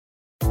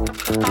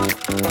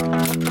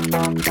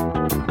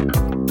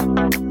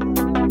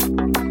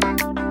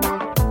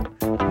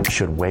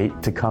Should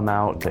wait to come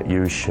out, that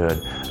you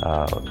should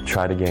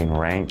try to gain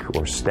rank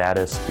or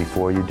status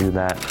before you do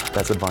that.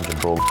 That's a bunch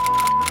of bull.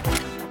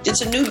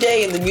 It's a new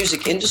day in the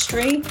music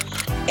industry,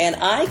 and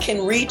I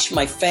can reach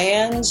my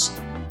fans.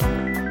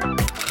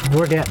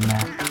 We're getting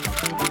there.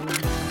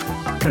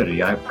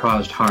 I've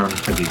caused harm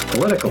to the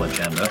political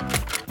agenda,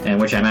 and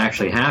which I'm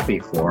actually happy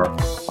for.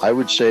 I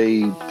would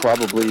say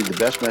probably the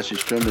best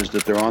message to them is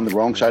that they're on the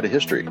wrong side of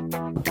history.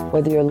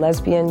 Whether you're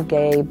lesbian,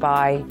 gay,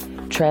 bi,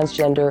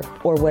 transgender,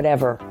 or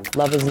whatever,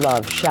 love is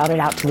love. Shout it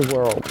out to the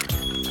world.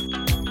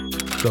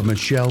 The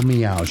Michelle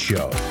Meow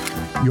Show.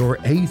 Your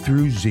A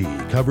through Z,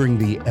 covering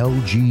the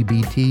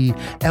LGBT,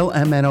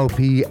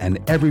 LMNOP, and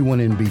everyone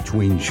in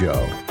between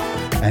show.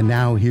 And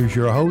now here's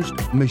your host,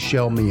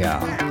 Michelle Meow.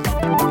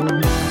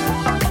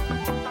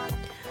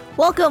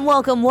 Welcome,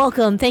 welcome,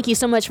 welcome. Thank you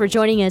so much for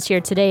joining us here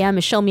today. I'm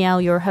Michelle Meow,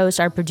 your host.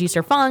 Our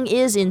producer, Fong,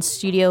 is in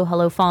studio.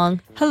 Hello, Fong.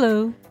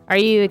 Hello. Are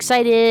you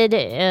excited,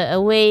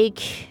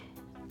 awake?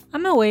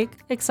 I'm awake,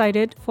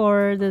 excited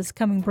for this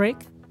coming break.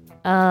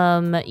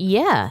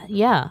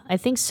 Yeah, I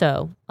think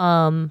so.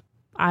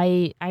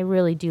 I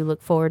really do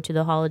look forward to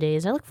the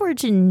holidays. I look forward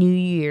to New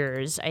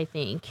Year's, I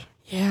think.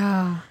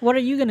 Yeah. What are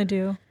you going to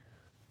do?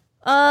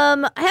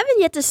 I haven't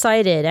yet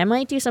decided. I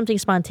might do something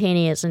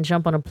spontaneous and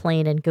jump on a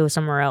plane and go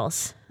somewhere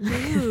else.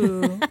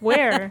 Ooh,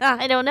 where?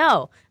 I don't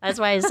know. That's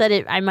why I said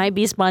it. I might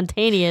be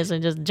spontaneous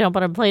and just jump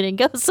on a plane and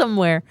go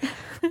somewhere.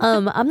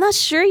 I'm not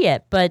sure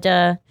yet, but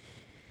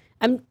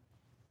I'm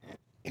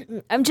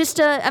just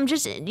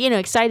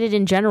excited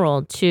in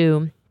general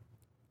to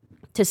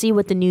see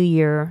what the new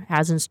year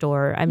has in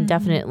store. I'm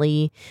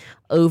definitely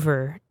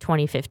over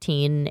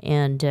 2015,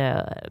 and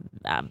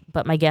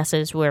but my guess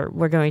is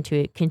we're going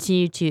to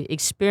continue to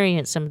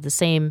experience some of the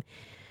same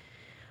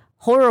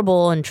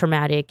horrible and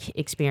traumatic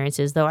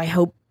experiences, though I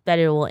hope that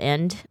it will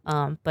end.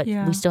 But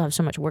we still have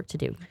so much work to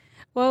do.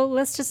 Well,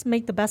 let's just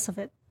make the best of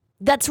it.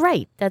 That's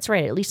right.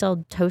 At least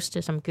I'll toast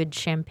to some good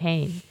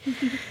champagne.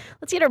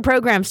 Let's get our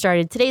program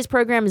started. Today's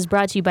program is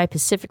brought to you by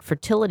Pacific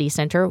Fertility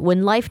Center.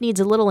 When life needs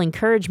a little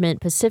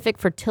encouragement, Pacific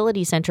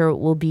Fertility Center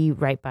will be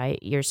right by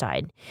your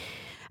side.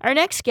 Our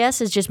next guest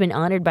has just been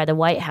honored by the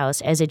White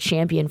House as a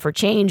champion for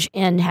change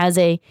and has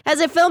a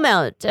film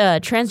out,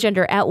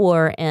 Transgender at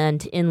War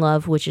and in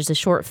Love, which is a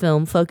short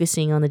film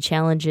focusing on the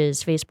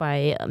challenges faced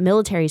by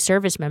military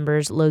service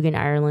members Logan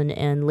Ireland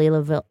and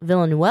Layla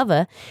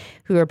Villanueva,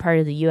 who are part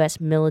of the U.S.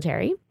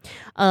 military.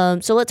 So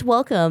let's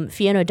welcome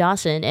Fiona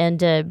Dawson.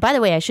 And by the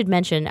way, I should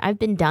mention, I've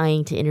been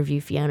dying to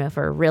interview Fiona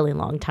for a really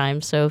long time.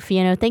 So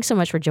Fiona, thanks so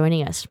much for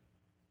joining us.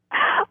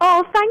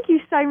 Oh, thank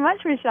you so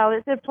much, Michelle.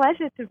 It's a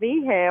pleasure to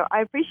be here.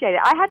 I appreciate it.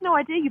 I had no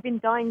idea you've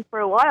been dying for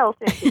a while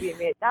to interview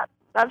me.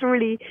 That's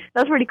really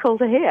cool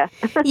to hear.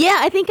 Yeah,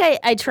 I think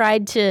I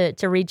tried to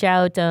reach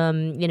out,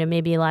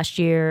 maybe last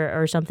year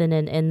or something,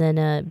 and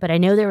then but I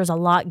know there was a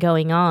lot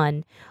going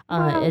on,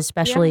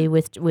 especially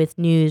with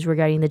news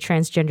regarding the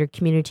transgender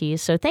community.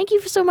 So thank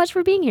you so much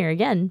for being here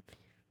again.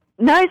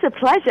 No, it's a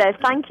pleasure.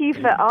 Thank you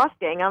for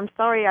asking. I'm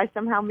sorry I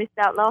somehow missed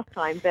out last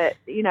time, but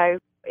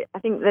I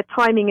think the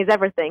timing is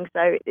everything,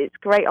 so it's a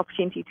great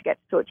opportunity to get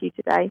to talk to you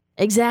today.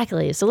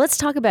 Exactly. So let's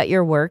talk about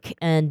your work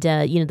and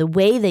the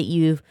way that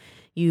you've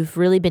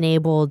really been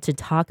able to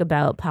talk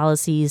about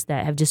policies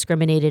that have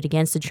discriminated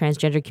against the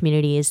transgender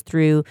community is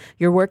through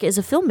your work as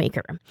a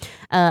filmmaker.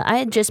 I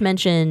had just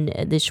mentioned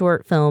the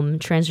short film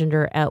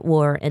Transgender at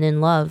War and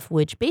in Love,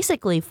 which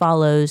basically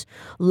follows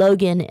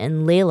Logan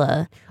and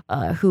Layla,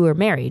 who are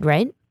married,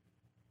 right?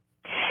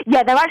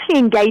 Yeah, they're actually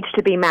engaged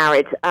to be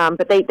married,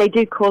 but they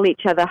do call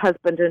each other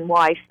husband and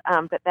wife.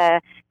 But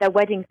their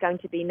wedding's going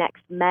to be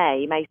next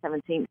May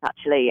 17th,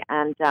 actually,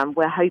 and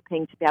we're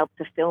hoping to be able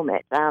to film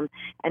it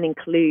and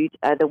include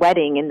the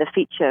wedding in the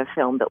feature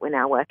film that we're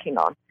now working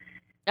on.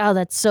 Oh,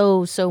 that's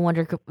so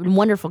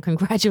wonderful!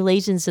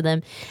 Congratulations to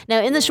them.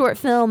 Now, in the short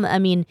film, I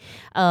mean,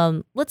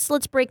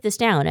 let's break this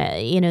down.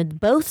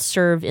 Both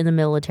served in the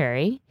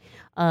military.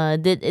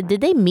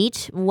 Did they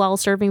meet while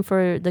serving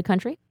for the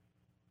country?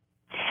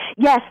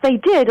 Yes, they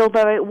did,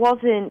 although it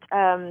wasn't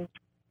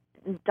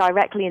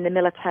directly in the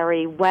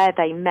military where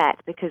they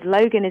met, because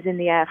Logan is in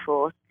the Air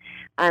Force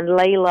and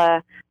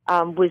Layla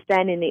was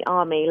then in the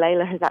Army.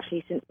 Layla has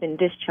actually since been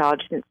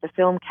discharged since the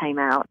film came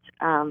out.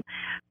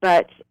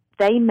 But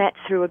they met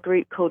through a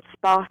group called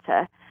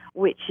Sparta,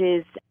 which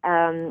is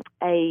an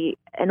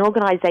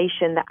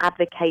organization that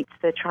advocates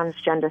for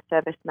transgender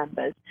service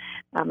members,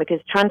 because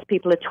trans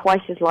people are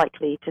twice as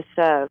likely to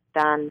serve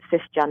than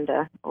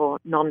cisgender or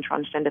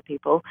non-transgender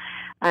people.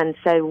 And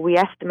so we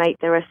estimate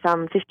there are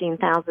some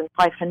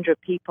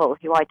 15,500 people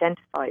who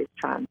identify as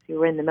trans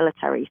who are in the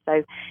military. So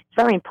it's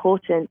very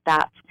important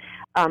that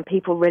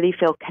people really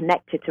feel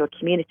connected to a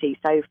community.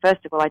 So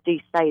first of all, I do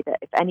say that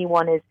if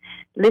anyone is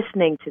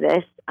listening to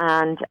this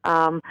and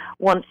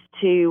wants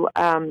to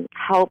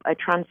help a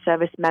trans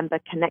service member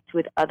connect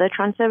with other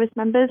trans service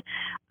members,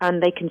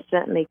 they can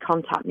certainly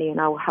contact me and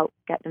I will help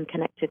get them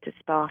connected to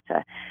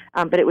Sparta.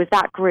 But it was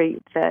that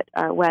group that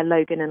where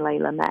Logan and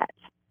Layla met.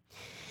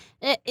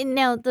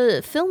 Now,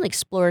 the film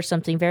explores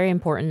something very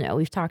important that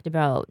we've talked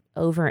about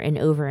over and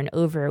over and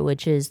over,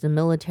 which is the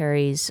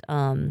military's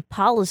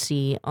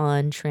policy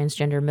on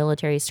transgender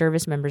military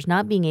service members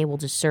not being able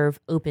to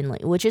serve openly,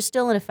 which is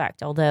still in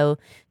effect, although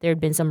there had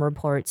been some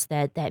reports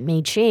that that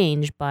may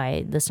change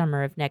by the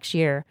summer of next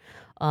year.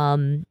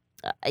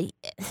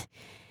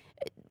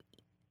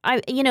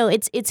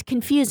 It's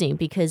confusing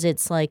because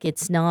it's like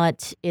there's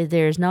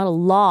not a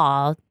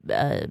law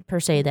per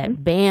se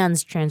that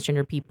bans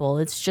transgender people.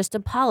 It's just a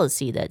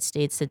policy that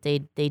states that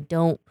they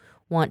don't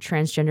want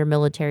transgender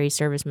military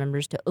service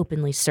members to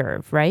openly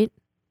serve, right?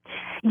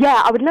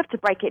 Yeah, I would love to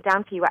break it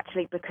down for you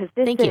actually, because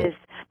this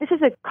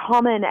is a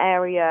common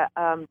area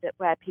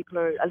where people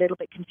are a little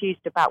bit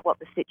confused about what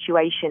the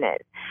situation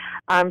is.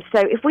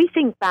 So if we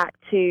think back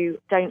to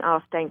Don't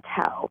Ask, Don't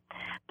Tell,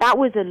 that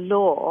was a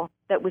law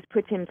that was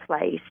put in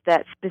place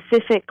that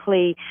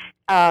specifically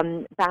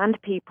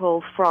banned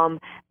people from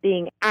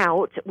being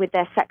out with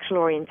their sexual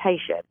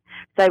orientation.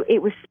 So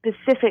it was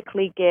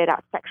specifically geared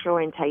at sexual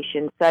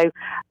orientation. So,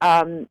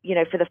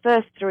 for the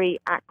first three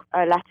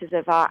letters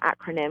of our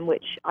acronym,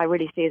 which I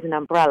really see as an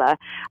umbrella,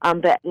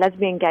 that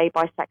lesbian, gay,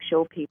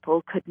 bisexual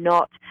people could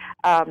not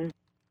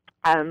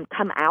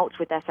come out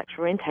with their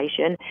sexual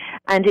orientation,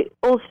 and it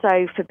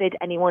also forbid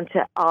anyone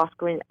to ask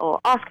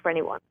for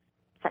anyone's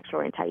sexual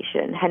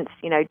orientation, hence,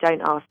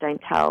 don't ask,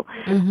 don't tell.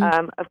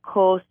 Of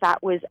course,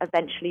 that was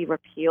eventually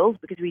repealed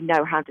because we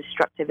know how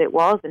destructive it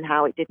was and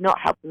how it did not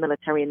help the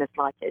military in the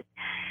slightest.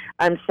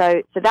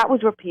 So that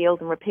was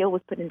repealed, and repeal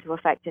was put into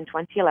effect in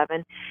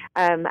 2011,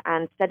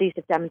 and studies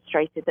have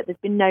demonstrated that there's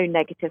been no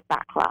negative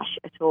backlash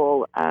at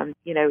all.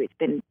 It's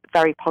been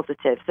very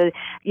positive. So,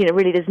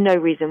 really there's no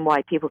reason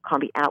why people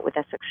can't be out with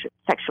their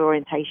sexual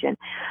orientation.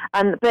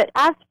 But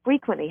as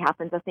frequently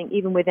happens, I think,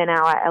 even within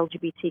our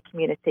LGBT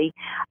community,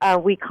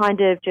 we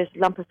kind of just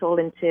lump us all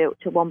into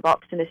one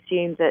box and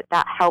assume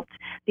that helped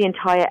the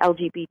entire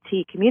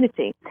LGBT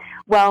community.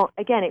 Well,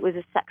 again, it was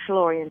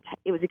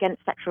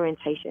against sexual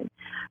orientation.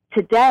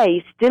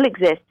 Today still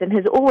exists and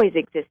has always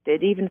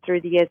existed, even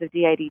through the years of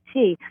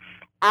DADT,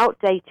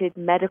 outdated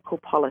medical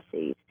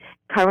policies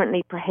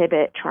currently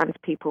prohibit trans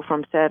people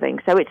from serving.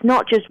 So it's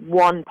not just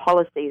one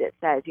policy that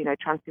says,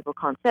 trans people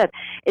can't serve.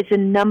 It's a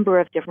number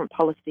of different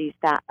policies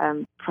that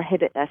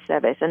prohibit their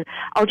service. And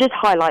I'll just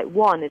highlight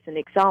one as an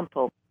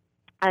example.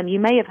 You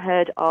may have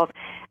heard of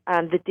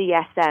the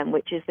DSM,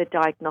 which is the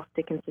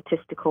Diagnostic and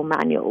Statistical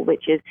Manual,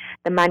 which is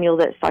the manual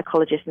that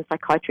psychologists and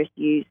psychiatrists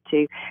use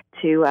to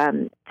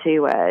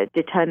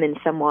determine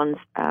someone's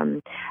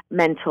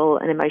mental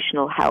and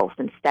emotional health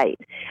and state.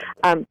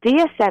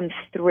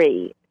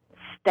 DSM-3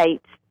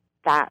 states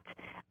that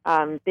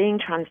being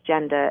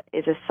transgender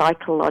is a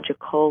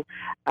psychological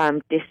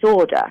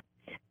disorder.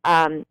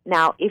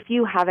 Now, if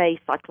you have a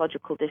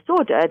psychological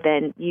disorder,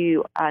 then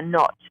you are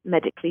not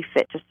medically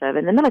fit to serve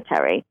in the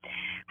military.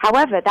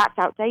 However, that's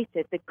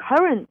outdated. The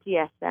current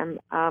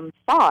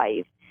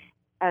DSM-5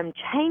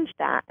 changed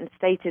that and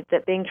stated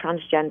that being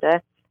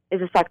transgender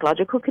is a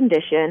psychological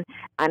condition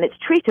and it's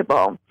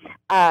treatable.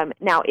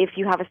 Now, if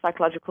you have a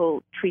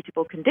psychological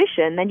treatable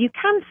condition, then you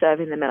can serve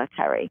in the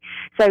military.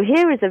 So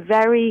here is a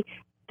very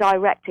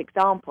direct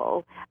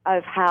example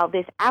of how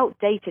this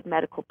outdated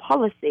medical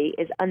policy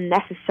is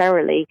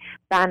unnecessarily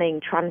banning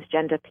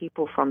transgender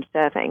people from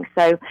serving.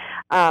 So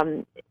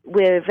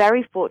we're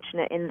very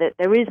fortunate in that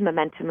there is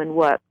momentum and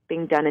work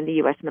being done in the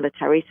U.S.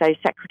 military. So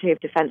Secretary of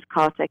Defense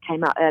Carter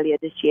came out earlier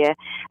this year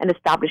and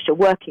established a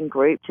working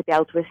group to be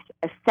able to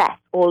assess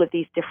all of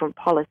these different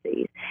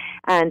policies.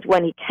 And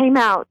when he came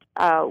out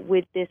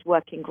with this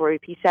working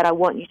group, he said, I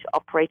want you to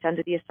operate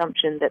under the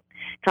assumption that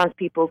trans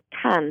people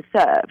can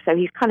serve. So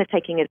he's kind of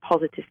taking a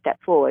positive step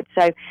forward.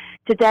 So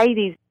today,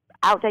 these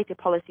outdated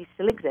policies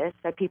still exist,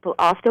 so people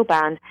are still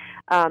banned,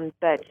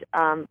 but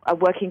a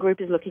working group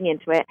is looking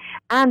into it,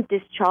 and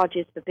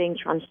discharges for being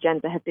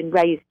transgender have been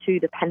raised to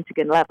the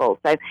Pentagon level.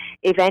 So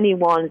if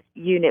anyone's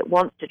unit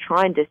wants to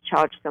try and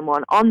discharge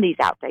someone on these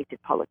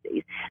outdated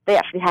policies, they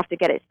actually have to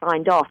get it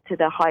signed off to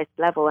the highest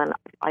level, and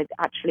I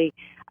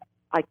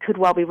could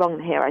well be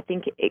wrong here. I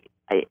think it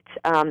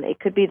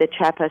could be the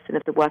chairperson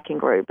of the working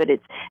group, but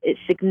it's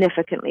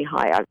significantly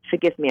higher.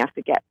 Forgive me, I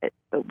forget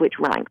which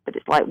rank, but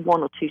it's like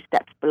one or two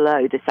steps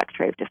below the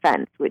Secretary of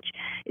Defense, which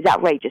is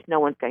outrageous. No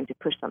one's going to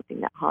push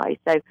something that high.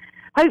 So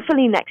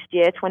hopefully next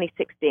year,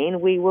 2016,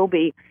 we will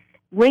be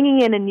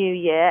ringing in a new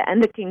year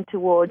and looking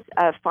towards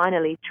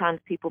finally trans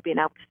people being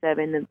able to serve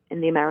in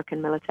the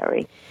American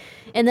military.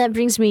 And that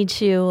brings me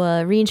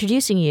to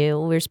reintroducing you.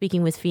 We're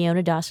speaking with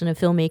Fiona Dawson, a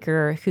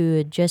filmmaker who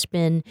had just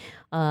been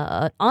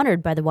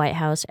honored by the White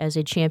House as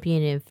a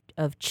champion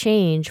of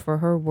change for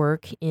her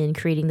work in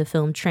creating the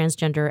film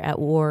Transgender at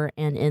War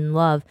and in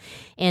Love.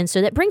 And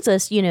so that brings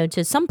us,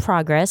 to some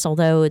progress,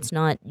 although it's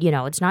not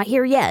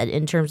here yet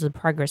in terms of the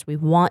progress we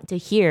want to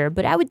hear.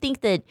 But I would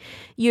think that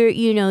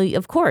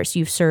of course,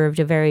 you've served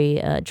a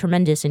very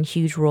tremendous and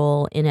huge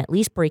role in at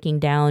least breaking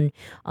down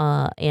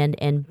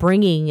and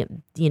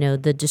bringing,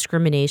 the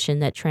discrimination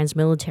that trans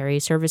military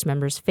service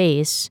members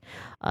face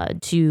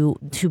to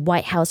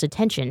White House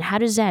attention. How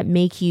does that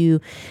make you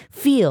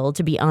feel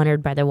to be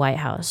honored by the White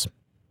House?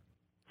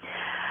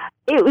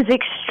 It was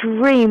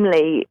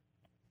extremely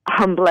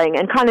humbling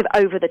and kind of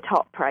over the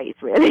top praise,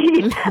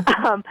 really.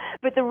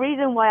 But the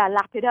reason why I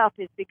lap it up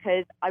is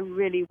because I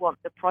really want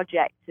the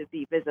project to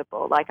be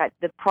visible.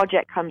 The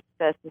project comes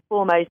first and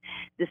foremost,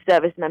 the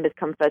service members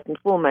come first and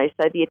foremost.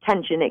 So the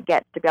attention it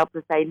gets to be able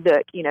to say,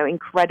 look,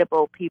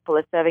 incredible people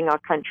are serving our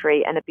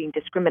country and are being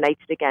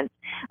discriminated against,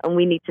 and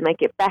we need to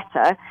make it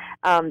better.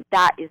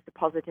 That is the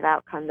positive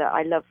outcome that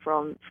I love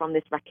from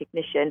this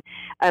recognition.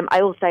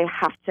 I also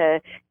have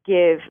to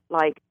give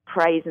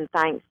praise and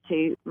thanks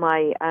to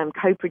my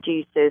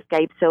co-producers,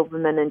 Gabe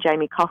Silverman and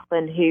Jamie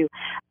Coughlin, who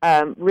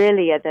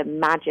really are the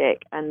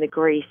magic and the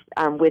grease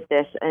with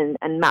this, and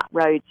Matt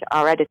Rhodes,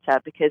 our editor,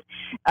 because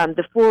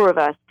the four of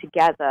us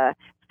together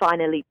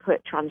finally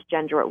put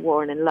Transgender at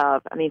War and in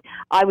Love. I mean,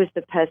 I was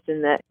the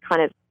person that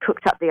kind of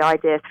cooked up the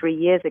idea 3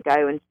 years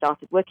ago and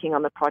started working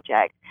on the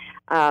project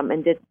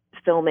and did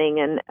filming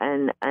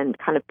and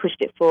kind of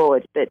pushed it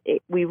forward. But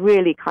we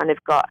really kind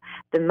of got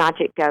the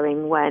magic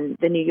going when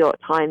the New York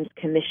Times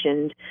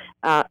commissioned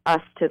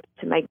us to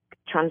make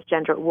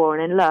Transgender at War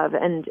and in Love.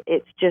 And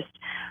it's just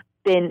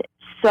been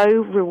so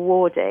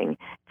rewarding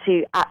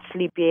to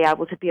actually be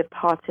able to be a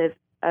part of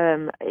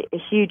a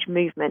huge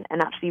movement and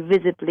actually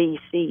visibly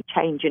see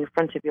change in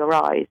front of your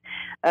eyes.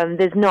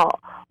 There's not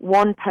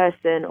one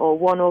person or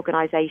one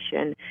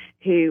organization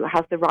who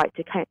has the right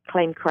to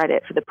claim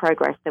credit for the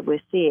progress that we're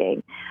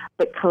seeing,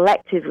 but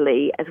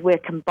collectively, as we're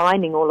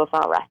combining all of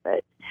our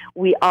efforts,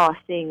 we are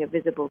seeing a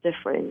visible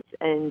difference,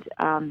 and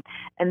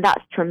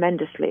that's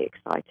tremendously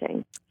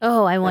exciting.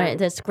 Oh,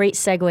 that's a great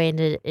segue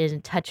into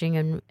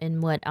touching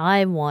in what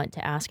I want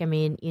to ask. I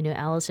mean,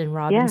 Allison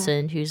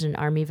Robinson, who's an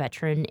Army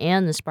veteran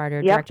and the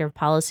SPARTA Director of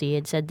Policy,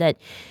 had said that,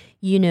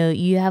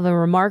 you have a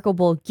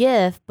remarkable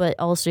gift, but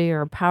also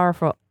you're a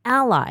powerful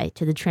ally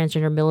to the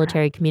transgender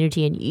military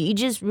community. And you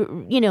just,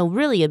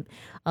 really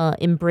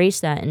embrace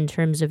that in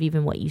terms of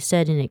even what you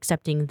said in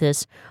accepting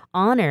this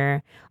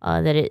honor,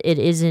 that it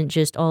isn't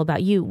just all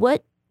about you.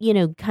 What,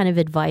 kind of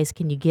advice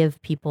can you give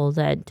people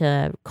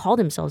that call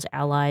themselves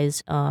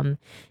allies, how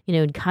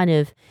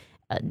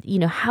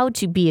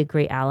to be a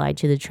great ally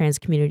to the trans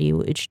community,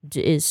 which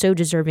is so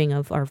deserving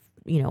of our,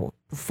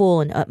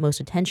 full and utmost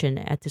attention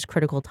at this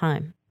critical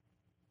time?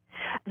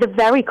 The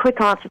very quick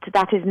answer to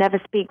that is never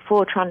speak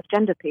for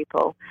transgender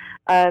people.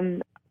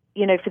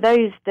 For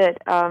those that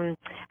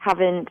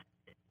haven't,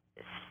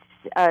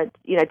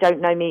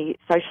 don't know me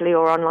socially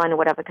or online or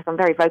whatever, because I'm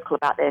very vocal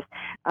about this.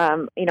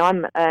 I'm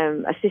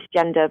a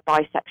cisgender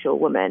bisexual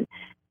woman,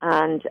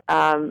 and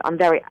I'm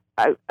very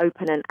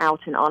open and out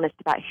and honest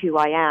about who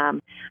I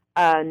am.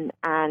 And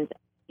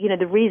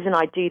the reason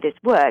I do this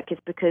work is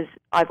because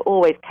I've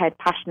always cared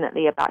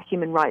passionately about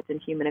human rights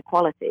and human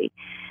equality.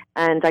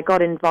 And I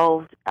got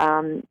involved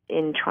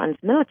in trans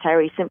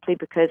military simply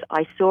because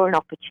I saw an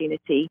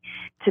opportunity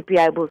to be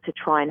able to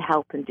try and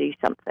help and do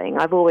something.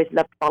 I've always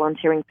loved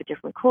volunteering for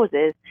different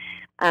causes.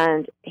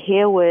 And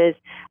here was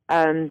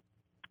an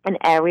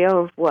area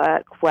of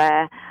work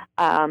where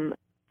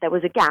there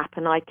was a gap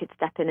and I could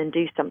step in and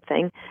do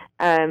something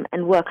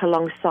and work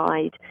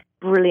alongside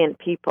brilliant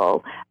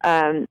people,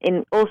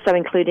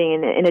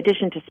 including in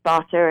addition to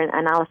Sparta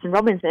and Alison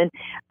Robinson,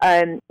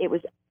 it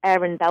was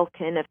Aaron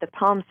Belkin of the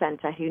Palm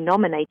Center who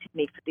nominated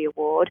me for the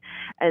award,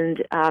 and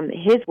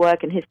his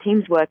work and his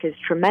team's work is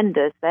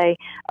tremendous. They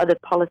are the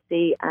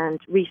policy and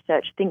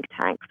research think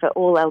tank for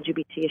all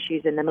LGBT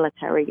issues in the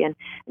military, and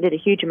did a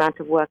huge amount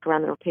of work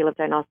around the repeal of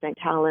Don't Ask, Don't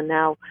Tell, and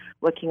now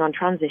working on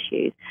trans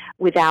issues.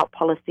 Without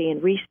policy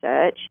and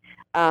research,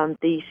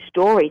 the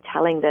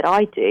storytelling that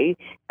I do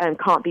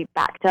can't be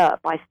backed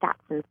up by stats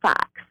and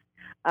facts.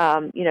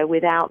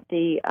 Without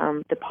the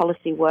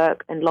policy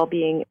work and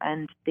lobbying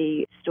and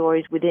the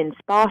stories within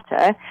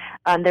Sparta,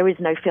 there is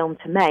no film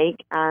to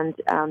make, and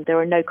there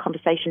are no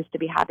conversations to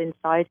be had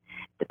inside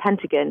the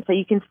Pentagon. So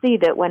you can see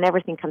that when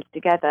everything comes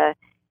together,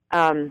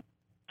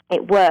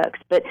 it works.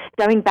 But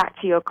going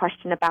back to your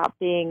question about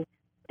being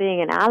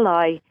an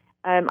ally,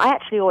 I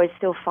actually always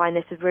still find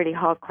this a really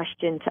hard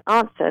question to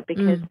answer,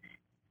 because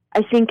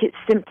I think it's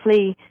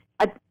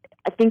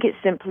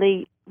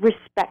simply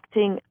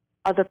respecting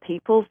other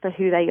people for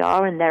who they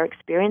are and their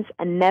experience,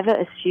 and never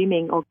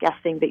assuming or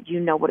guessing that you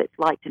know what it's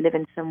like to live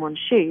in someone's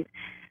shoes.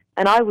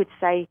 And I would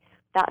say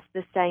that's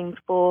the same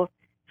for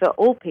for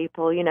all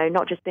people,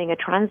 not just being a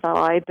trans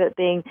ally, but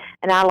being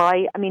an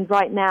ally. I mean,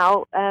 right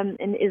now,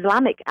 an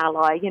Islamic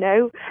ally,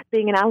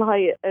 being an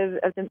ally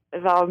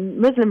of our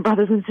Muslim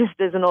brothers and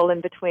sisters and all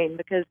in between,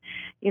 because,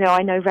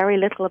 I know very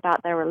little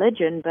about their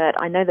religion, but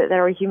I know that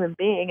they're a human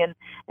being. And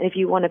if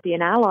you want to be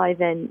an ally,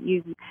 then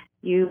you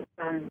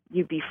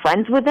be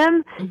friends with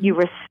them, you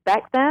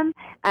respect them,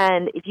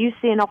 and if you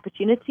see an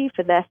opportunity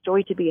for their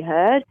story to be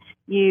heard,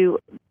 you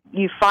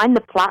find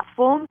the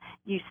platform,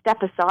 you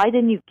step aside,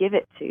 and you give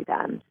it to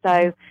them.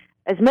 So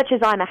as much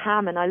as I'm a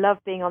ham and I love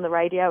being on the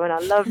radio and I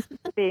love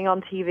being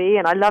on TV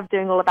and I love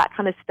doing all of that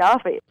kind of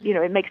stuff, it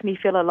makes me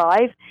feel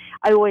alive,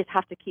 I always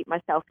have to keep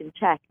myself in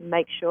check and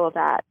make sure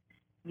that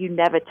you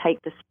never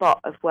take the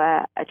spot of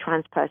where a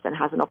trans person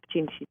has an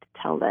opportunity to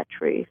tell their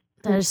truth.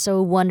 That is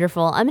so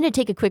wonderful. I'm going to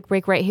take a quick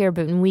break right here,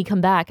 but when we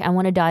come back, I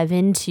want to dive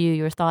into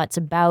your thoughts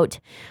about,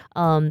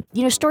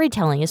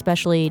 storytelling,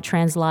 especially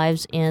trans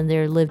lives and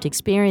their lived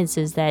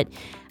experiences that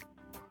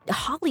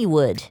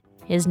Hollywood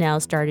has now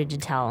started to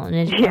tell.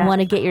 And I want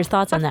to get your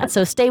thoughts on that.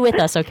 So stay with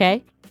us,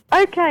 okay?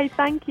 Okay,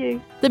 thank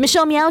you. The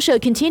Michelle Meow Show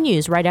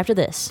continues right after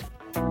this.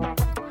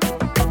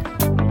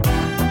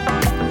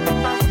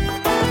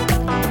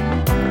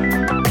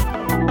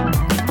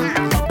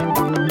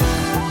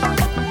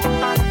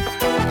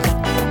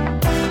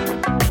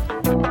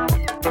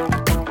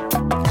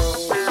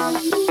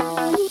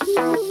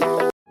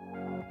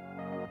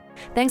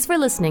 Thanks for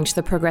listening to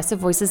the Progressive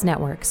Voices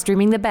Network,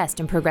 streaming the best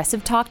in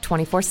progressive talk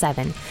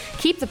 24/7.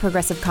 Keep the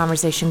progressive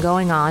conversation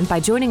going on by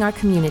joining our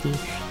community.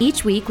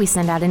 Each week, we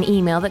send out an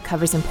email that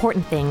covers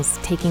important things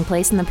taking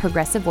place in the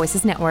Progressive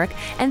Voices Network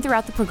and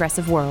throughout the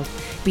progressive world.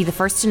 Be the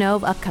first to know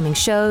of upcoming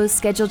shows,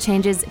 schedule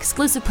changes,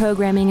 exclusive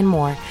programming, and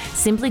more.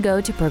 Simply go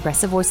to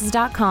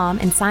progressivevoices.com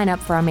and sign up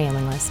for our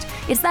mailing list.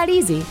 It's that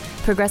easy.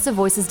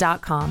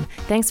 progressivevoices.com.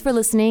 Thanks for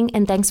listening,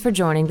 and thanks for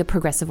joining the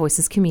Progressive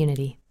Voices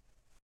community.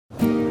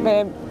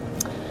 Babe,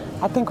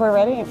 I think we're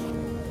ready.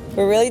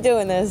 We're really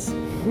doing this.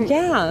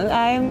 Yeah,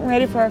 I'm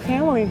ready for our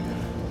family.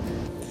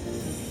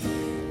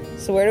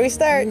 So where do we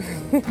start?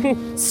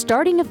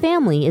 Starting a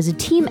family is a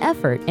team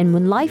effort, and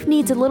when life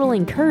needs a little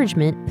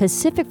encouragement,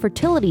 Pacific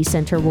Fertility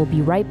Center will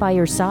be right by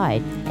your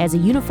side. As a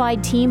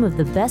unified team of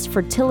the best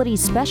fertility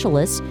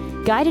specialists,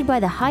 guided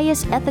by the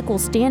highest ethical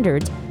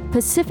standards,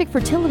 Pacific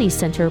Fertility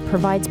Center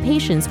provides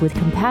patients with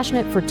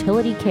compassionate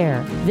fertility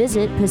care.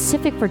 Visit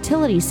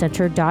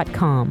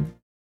pacificfertilitycenter.com.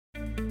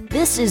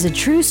 This is a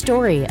true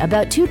story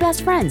about two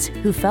best friends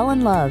who fell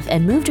in love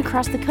and moved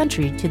across the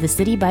country to the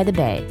city by the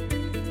bay.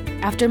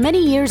 After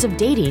many years of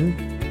dating,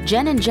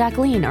 Jen and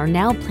Jacqueline are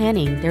now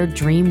planning their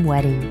dream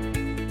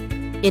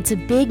wedding. It's a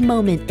big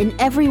moment in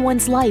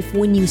everyone's life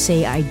when you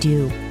say I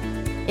do,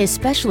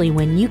 especially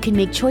when you can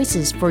make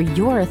choices for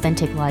your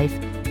authentic life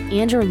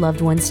and your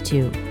loved ones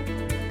too.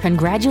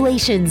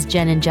 Congratulations,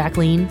 Jen and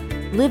Jacqueline.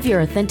 Live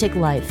your authentic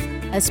life.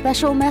 A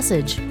special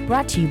message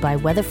brought to you by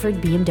Weatherford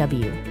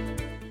BMW.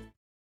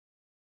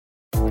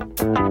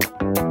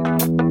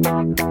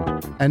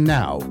 And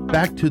now,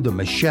 back to the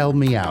Michelle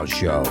Meow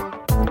Show.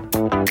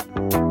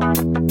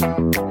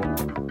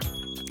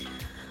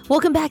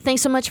 Welcome back.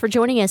 Thanks so much for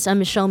joining us. I'm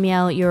Michelle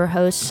Meow, your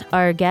host.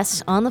 Our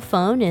guest on the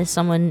phone is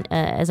someone,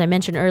 as I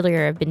mentioned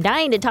earlier, I've been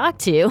dying to talk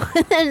to.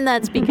 And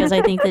that's because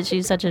I think that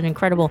she's such an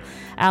incredible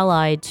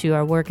ally to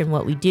our work and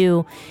what we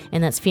do.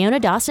 And that's Fiona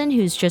Dawson,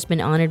 who's just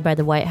been honored by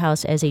the White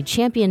House as a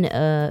champion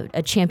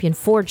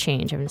for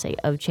change. I'm going to say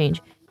of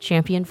change.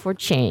 Champion for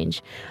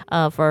Change,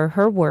 for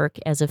her work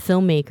as a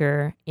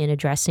filmmaker in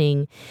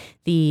addressing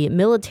the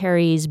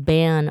military's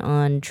ban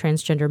on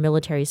transgender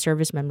military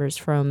service members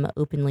from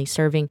openly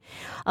serving.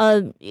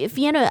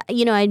 Fiona,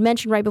 I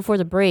mentioned right before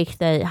the break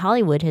that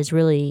Hollywood has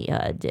really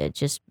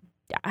just,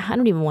 I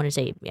don't even want to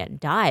say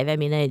dive. I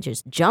mean, they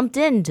just jumped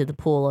into the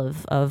pool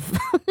of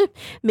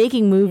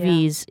making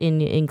movies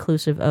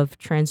inclusive of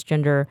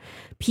transgender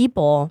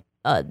people.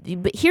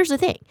 But here's the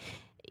thing.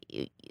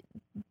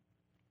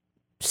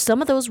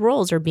 Some of those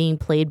roles are being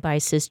played by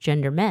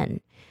cisgender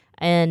men.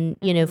 And,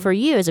 for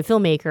you as a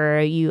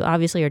filmmaker, you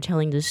obviously are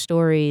telling the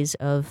stories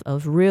of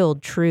real,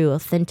 true,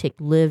 authentic,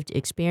 lived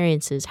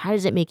experiences. How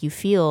does it make you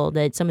feel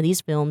that some of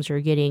these films are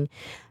getting,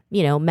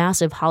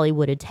 massive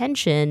Hollywood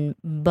attention,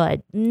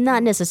 but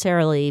not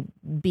necessarily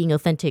being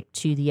authentic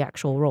to the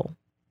actual role?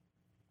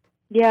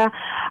 Yeah,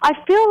 I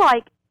feel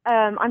like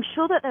I'm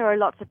sure that there are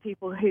lots of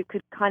people who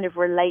could kind of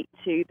relate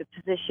to the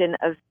position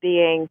of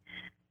being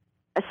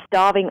a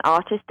starving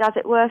artist, as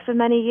it were, for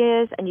many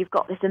years, and you've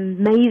got this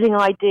amazing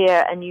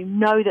idea and you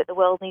know that the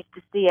world needs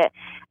to see it,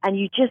 and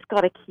you just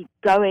got to keep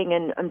going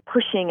and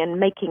pushing and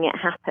making it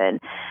happen.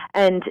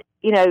 And,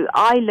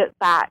 I look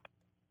back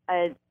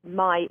at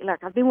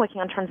I've been working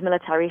on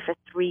transmilitary for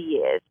 3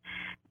 years,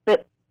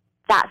 but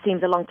that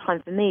seems a long time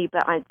for me,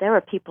 but there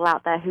are people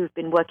out there who've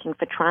been working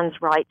for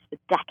trans rights for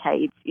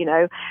decades,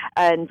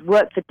 and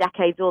worked for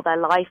decades all their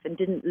life and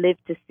didn't live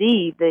to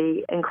see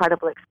the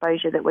incredible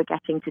exposure that we're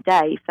getting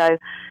today. So,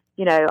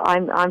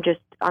 I'm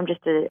just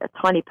a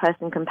tiny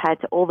person compared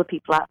to all the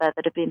people out there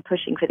that have been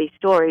pushing for these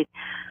stories.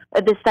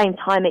 At the same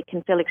time, it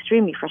can feel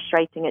extremely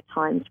frustrating at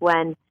times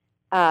when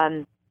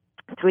 3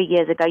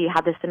 years ago you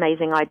had this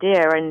amazing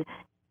idea, and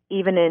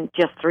even in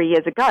just 3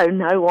 years ago,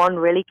 no one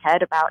really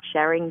cared about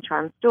sharing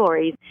trans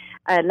stories,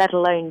 let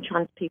alone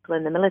trans people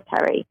in the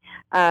military.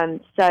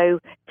 So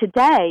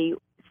today,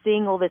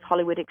 seeing all this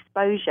Hollywood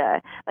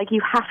exposure, like,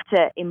 you have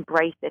to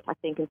embrace it, I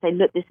think, and say,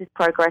 look, this is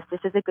progress, this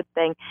is a good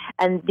thing,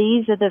 and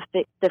these are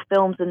the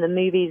films and the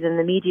movies and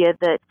the media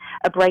that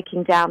are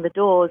breaking down the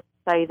doors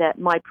so that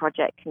my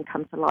project can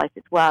come to life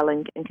as well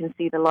and can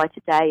see the light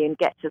of day and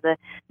get to the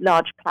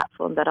large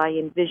platform that I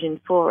envisioned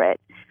for it.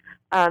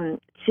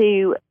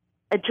 To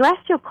address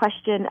your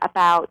question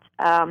about,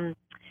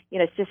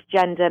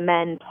 cisgender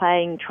men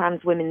playing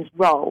trans women's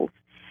roles,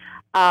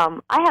 I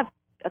have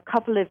a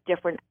couple of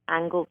different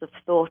angles of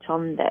thought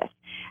on this.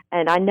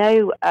 And I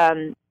know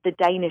the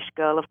Danish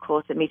Girl, of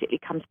course, immediately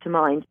comes to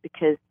mind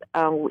because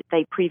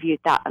they previewed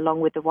that along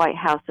with the White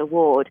House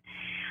Award.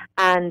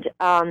 And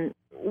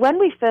when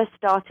we first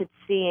started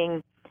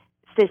seeing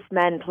cis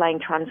men playing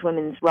trans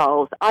women's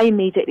roles, I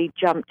immediately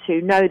jumped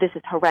to, no, this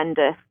is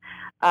horrendous.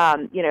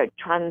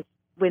 Trans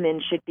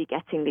women should be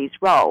getting these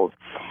roles.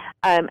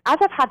 As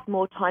I've had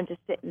more time to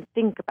sit and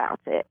think about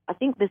it, I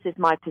think this is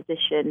my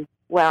position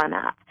where I'm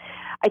at.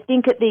 I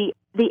think at the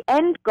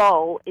end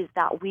goal is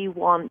that we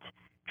want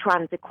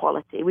trans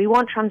equality. We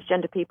want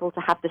transgender people to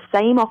have the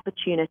same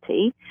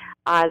opportunity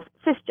as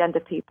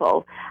cisgender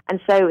people. And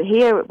so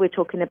here we're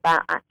talking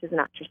about actors and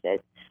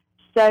actresses.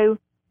 So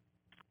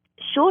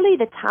surely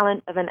the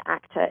talent of an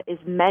actor is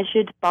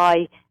measured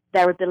by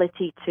their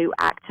ability to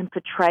act and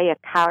portray a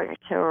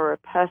character or a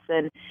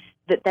person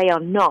that they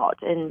are not.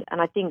 And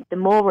I think the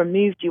more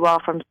removed you are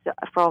from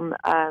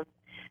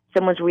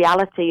someone's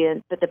reality,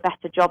 but the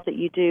better job that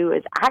you do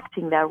as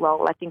acting their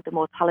role, I think the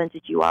more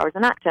talented you are as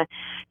an actor.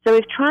 So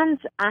if trans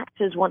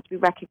actors want to be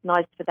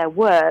recognized for their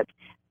work,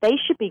 they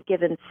should be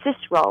given cis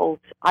roles,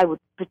 I would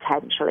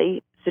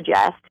potentially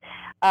suggest,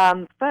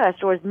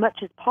 first, or as much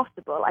as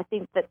possible. I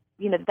think that,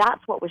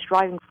 that's what we're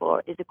striving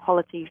for, is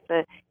equality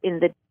in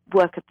the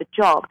work of the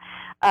job.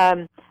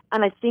 And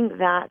I think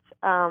that,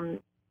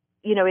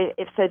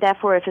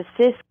 if a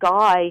cis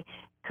guy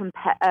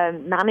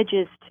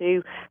manages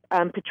to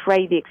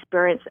portray the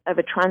experience of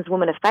a trans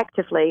woman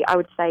effectively, I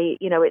would say,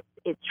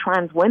 it's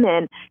trans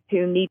women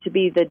who need to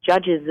be the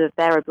judges of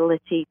their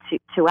ability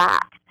to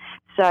act.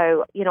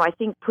 So, I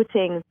think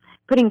putting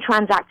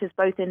trans actors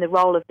both in the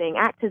role of being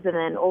actors and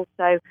then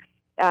also,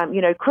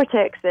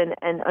 critics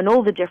and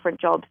all the different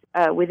jobs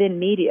within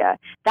media,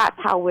 that's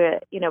how we're,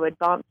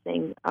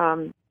 advancing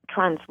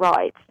trans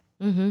rights.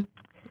 Mm-hmm.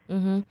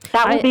 Mm-hmm.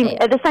 That would be,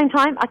 at the same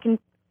time, I can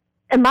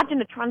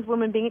imagine a trans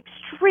woman being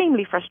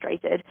extremely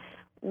frustrated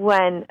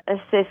when a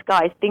cis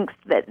guy thinks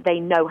that they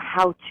know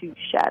how to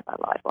share their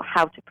life or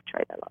how to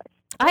portray their life.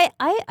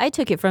 I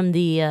took it from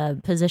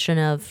the position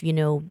of,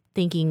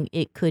 thinking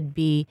it could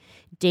be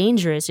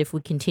dangerous if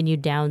we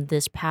continued down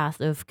this path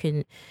of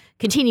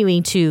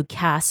continuing to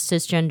cast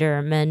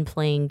cisgender men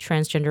playing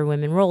transgender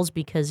women roles,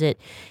 because it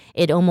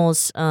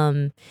almost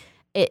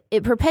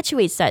it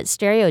perpetuates that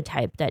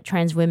stereotype that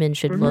trans women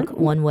should look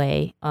one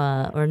way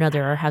or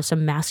another, or have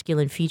some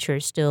masculine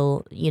features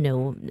still,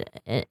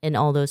 and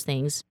all those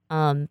things.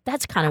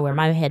 That's kind of where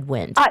my head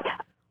went.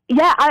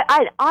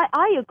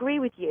 I agree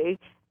with you.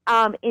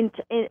 In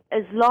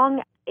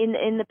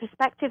the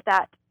perspective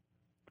that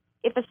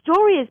if a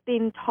story is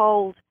being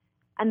told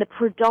and the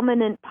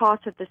predominant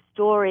part of the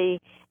story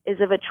is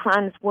of a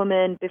trans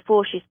woman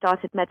before she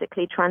started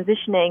medically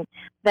transitioning,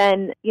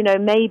 then,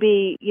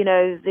 maybe,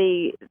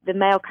 the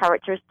male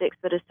characteristics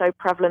that are so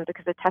prevalent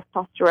because of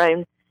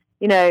testosterone,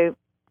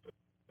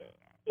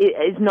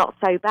 is not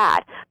so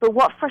bad. But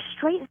what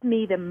frustrates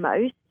me the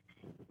most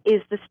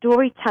is the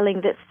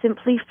storytelling that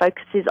simply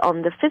focuses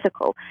on the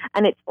physical,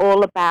 and it's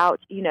all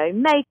about,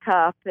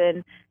 makeup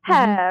and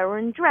hair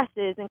and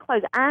dresses and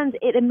clothes, and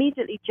it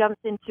immediately jumps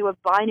into a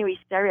binary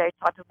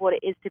stereotype of what it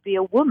is to be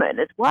a woman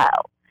as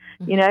well.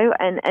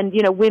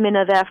 And women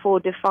are therefore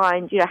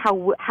defined,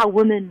 how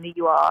womanly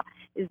you are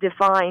is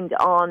defined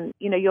on,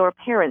 your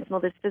appearance and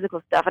all this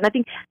physical stuff. And I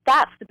think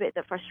that's the bit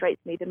that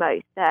frustrates me the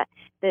most, that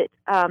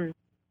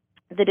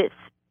it's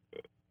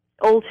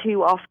all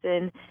too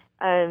often,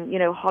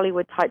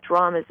 Hollywood type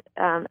dramas,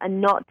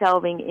 and not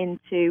delving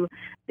into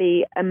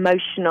the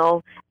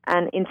emotional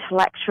and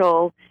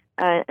intellectual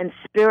and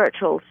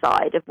spiritual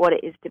side of what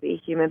it is to be a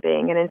human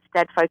being, and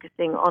instead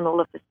focusing on all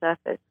of the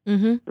surface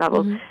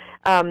levels.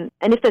 And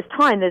if there's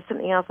time, there's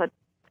something else I'd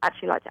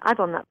actually like to add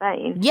on that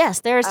vein. Yes,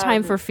 there is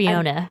time for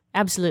Fiona.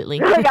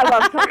 Absolutely. I'm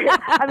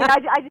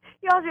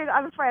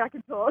afraid I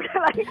can talk.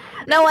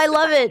 No, I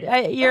love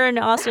it. You're an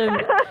awesome,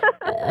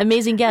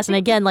 amazing guest. And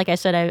again, like I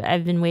said,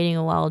 I've been waiting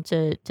a while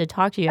to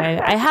talk to you.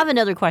 I have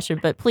another question,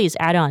 but please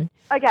add on.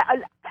 Okay.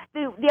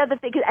 The other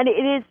thing, and it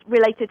is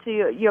related to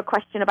your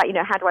question about,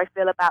 how do I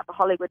feel about the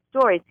Hollywood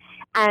stories?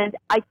 And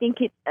I think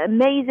it's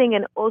amazing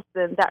and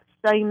awesome that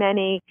so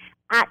many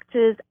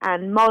actors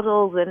and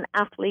models and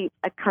athletes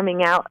are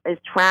coming out as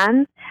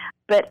trans.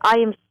 But I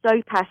am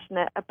so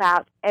passionate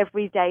about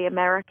everyday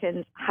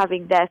Americans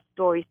having their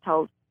stories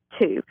told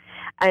too.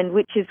 And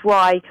which is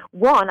why,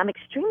 one, I'm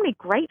extremely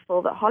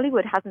grateful that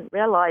Hollywood hasn't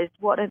realized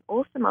what an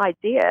awesome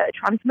idea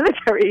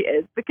trans-military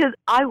is, because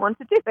I want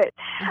to do it.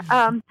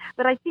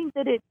 But I think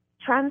that it's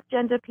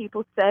transgender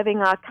people serving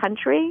our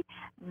country,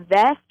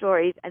 their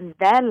stories and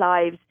their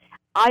lives,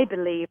 I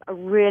believe, are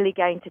really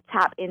going to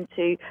tap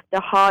into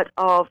the heart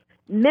of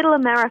middle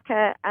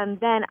America. And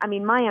then, I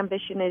mean, my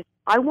ambition is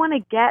I want to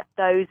get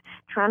those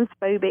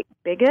transphobic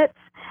bigots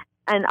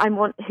and I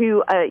want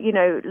who,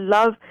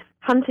 love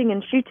hunting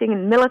and shooting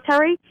and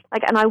military,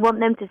 and I want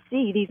them to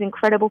see these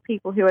incredible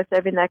people who are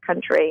serving their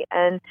country.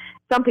 And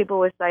some people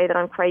will say that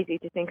I'm crazy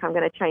to think I'm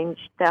going to change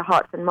their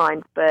hearts and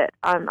minds, but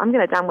I'm going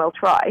to damn well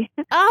try.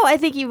 Oh, I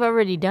think you've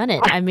already done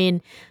it. I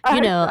mean,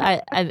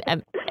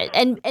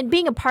 and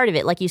being a part of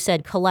it, like you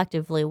said,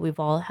 collectively, we've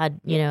all had,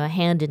 a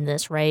hand in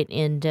this, right?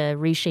 And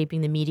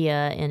reshaping the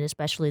media and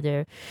especially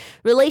the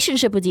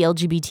relationship with the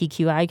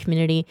LGBTQI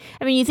community.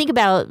 I mean, you think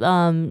about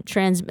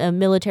trans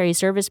military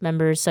service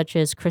members such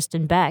as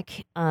Kristen Beck,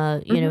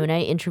 and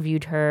I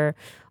interviewed her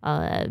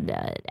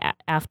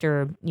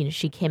after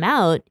she came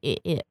out.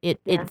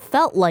 It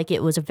felt like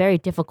it was a very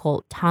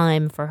difficult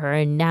time for her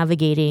in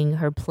navigating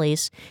her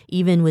place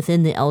even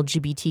within the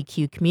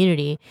LGBTQ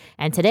community.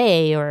 And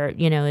today, or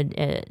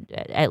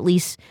at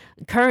least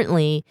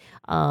currently,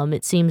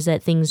 it seems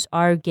that things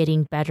are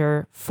getting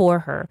better for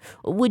her.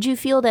 Would you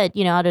feel that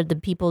out of the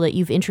people that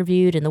you've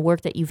interviewed and the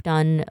work that you've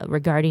done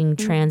regarding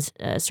trans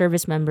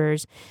service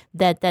members,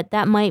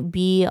 that might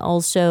be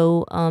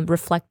also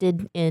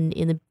reflected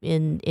in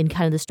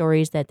kind of the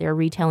stories that they're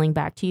retelling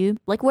back to you?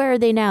 Like, where are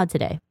they now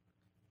today?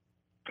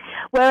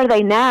 Where are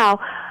they now?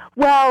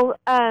 Well,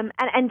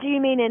 and do you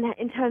mean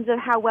in terms of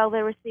how well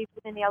they're received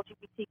within the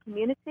LGBT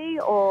community,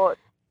 or?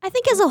 I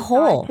think as a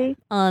whole,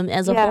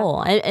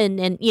 whole,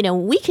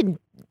 and we can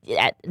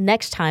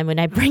next time when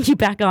I bring you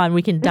back on,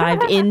 we can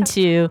dive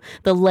into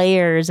the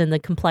layers and the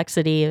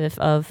complexity of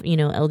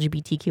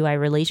LGBTQI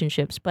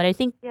relationships. But I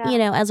think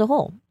as a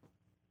whole,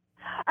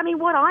 I mean,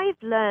 what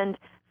I've learned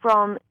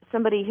from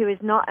somebody who is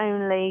not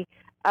only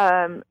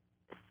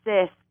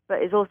cis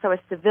but is also a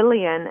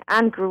civilian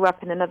and grew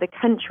up in another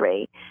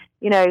country,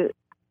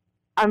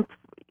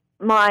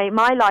 my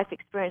life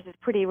experience is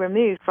pretty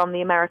removed from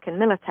the American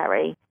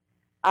military.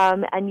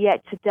 And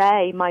yet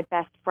today, my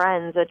best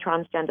friends are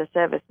transgender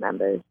service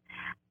members.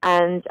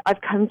 And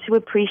I've come to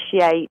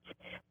appreciate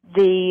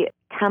the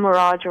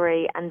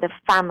camaraderie and the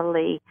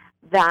family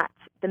that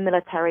the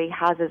military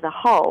has as a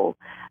whole.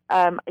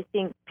 I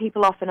think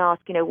people often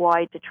ask,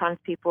 why do trans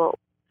people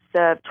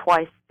serve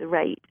twice the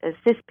rate as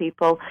cis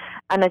people?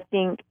 And I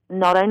think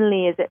not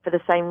only is it for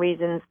the same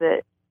reasons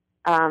that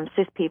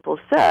cis people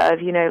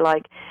serve,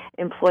 like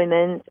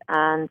employment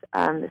and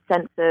the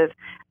sense of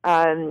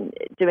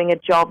doing a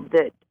job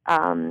that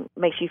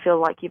makes you feel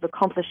like you've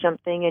accomplished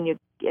something and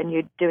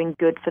you're doing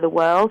good for the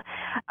world.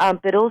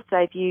 But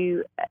also,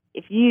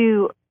 if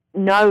you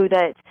know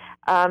that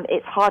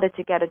it's harder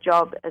to get a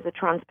job as a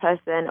trans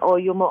person, or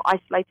you're more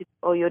isolated,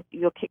 or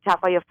you're kicked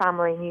out by your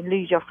family and you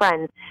lose your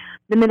friends,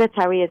 the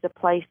military is a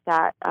place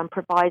that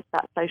provides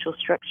that social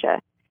structure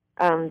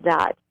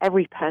that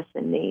every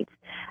person needs.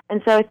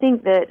 And so I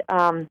think that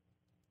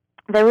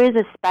there is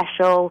a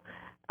special,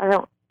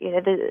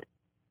 there's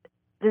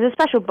a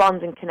special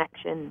bond and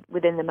connection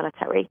within the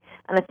military.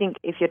 And I think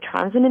if you're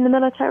trans and in the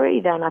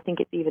military, then I think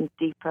it's even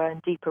deeper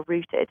and deeper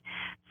rooted.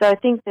 So I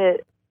think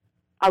that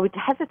I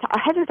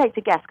hesitate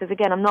to guess, because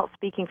again, I'm not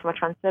speaking for my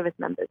trans service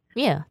members.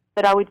 Yeah.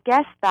 But I would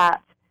guess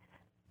that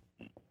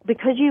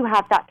because you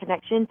have that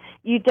connection,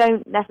 you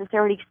don't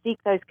necessarily seek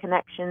those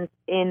connections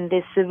in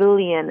the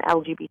civilian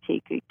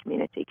LGBTQ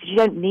community, because you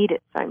don't need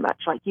it so much.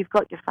 Like, you've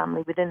got your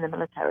family within the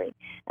military.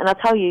 And I'll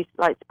tell you,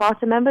 like,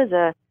 Sparta members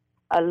are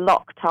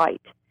Loctite.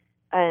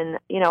 And,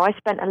 I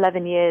spent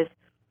 11 years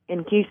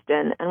in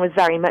Houston and was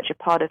very much a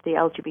part of the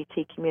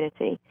LGBT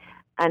community.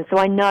 And so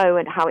I know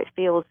and how it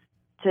feels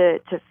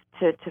to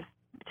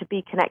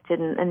be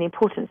connected and the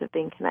importance of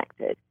being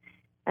connected.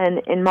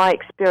 And in my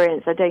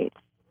experience, I don't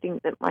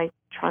think that my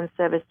trans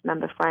service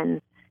member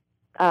friends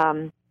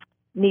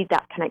need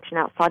that connection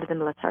outside of the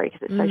military,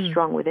 because it's so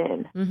strong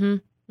within. Mm-hmm.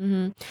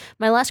 Mm-hmm.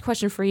 My last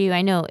question for you,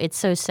 I know it's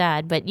so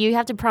sad, but you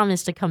have to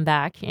promise to come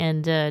back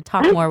and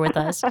talk more with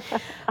us. I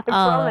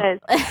promise.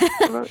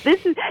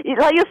 This is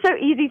you're so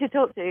easy to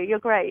talk to. You're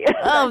great.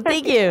 Oh,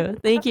 thank you.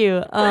 Thank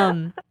you.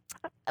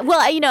 Well,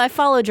 I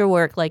followed your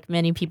work like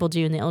many people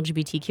do in the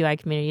LGBTQI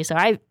community, so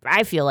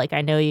I feel like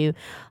I know you.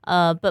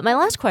 But my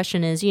last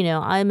question is,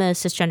 I'm a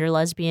cisgender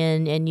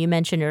lesbian, and you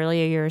mentioned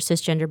earlier you're a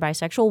cisgender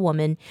bisexual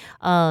woman,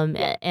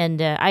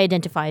 and I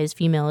identify as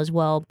female as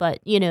well. But,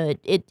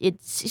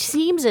 it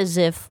seems as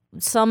if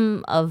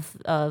some of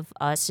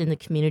us in the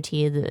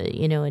community,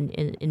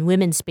 in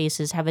women's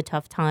spaces, have a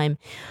tough time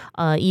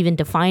even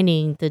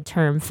defining the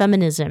term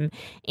feminism.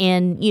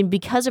 And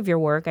because of your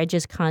work, I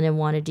just kind of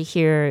wanted to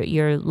hear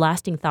your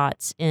lasting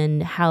thoughts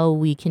in how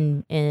we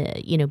can,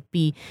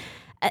 be.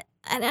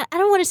 I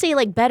don't want to say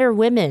like better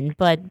women,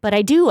 but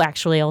I do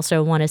actually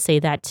also want to say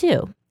that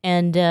too.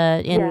 and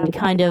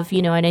kind of,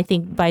 and I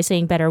think by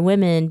saying better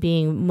women,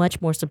 being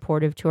much more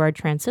supportive to our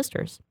trans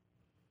sisters.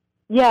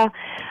 Yeah.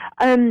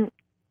 I'll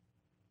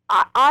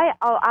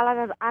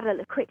add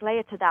a quick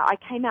layer to that. I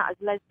came out as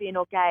lesbian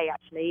or gay,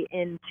 actually,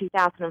 in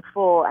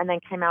 2004, and then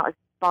came out as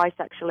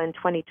bisexual in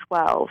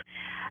 2012.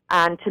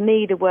 And to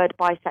me, the word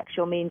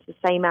bisexual means the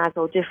same as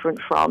or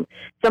different from.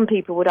 Some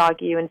people would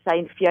argue and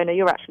say, Fiona,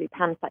 you're actually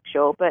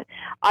pansexual. But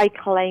I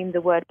claim the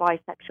word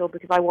bisexual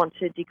because I want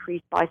to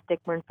decrease bi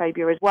stigma and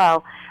phobia as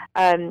well.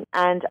 And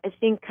I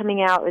think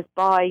coming out as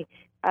bi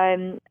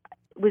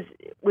was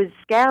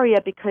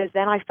scarier because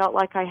then I felt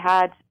like I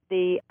had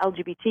the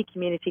LGBT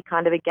community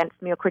kind of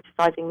against me or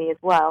criticizing me as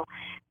well.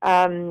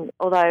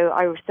 Although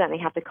I certainly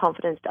have the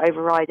confidence to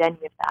override any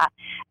of that.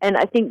 And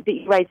I think that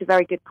you raised a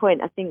very good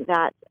point. I think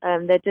that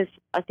there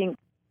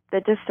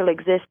does still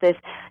exist this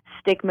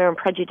stigma and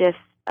prejudice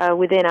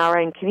within our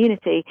own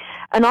community.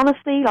 And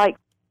honestly, like,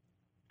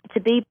 to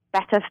be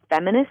better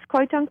feminists,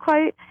 quote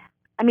unquote,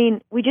 I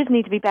mean, we just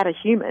need to be better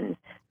humans,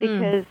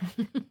 because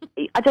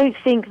I don't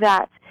think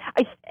that,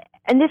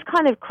 and this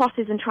kind of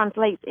crosses and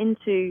translates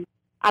into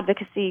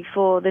advocacy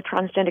for the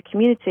transgender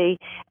community,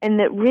 in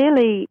that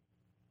really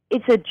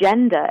it's a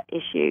gender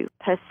issue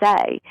per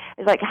se.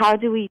 It's like, how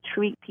do we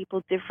treat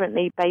people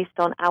differently based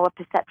on our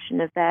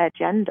perception of their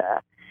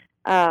gender?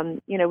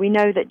 We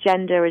know that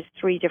gender is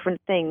 3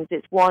 different things.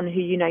 It's 1, who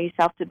you know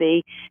yourself to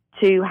be;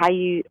 2, how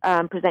you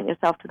present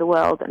yourself to the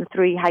world; and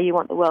 3, how you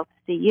want the world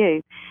to see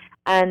you.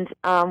 And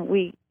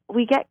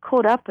we get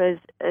caught up as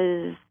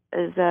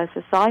a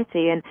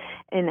society and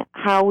in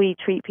how we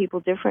treat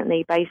people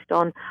differently based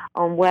on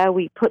where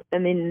we put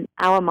them in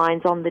our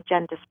minds on the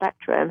gender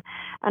spectrum.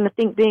 And I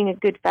think being a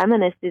good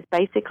feminist is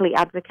basically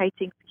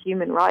advocating for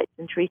human rights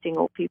and treating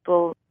all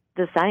people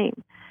the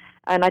same.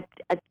 And I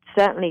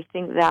certainly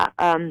think that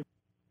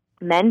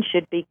men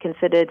should be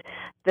considered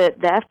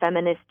that they're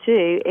feminists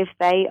too if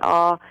they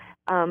are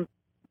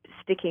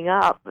sticking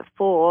up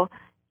for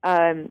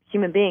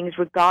human beings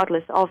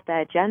regardless of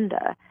their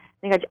gender.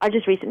 I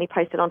just recently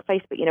posted on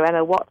Facebook,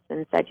 Emma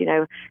Watson said,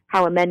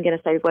 how are men going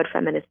to say the word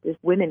feminist if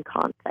women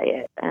can't say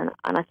it? And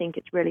I think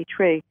it's really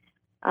true.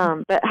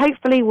 But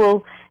hopefully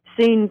we'll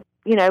soon,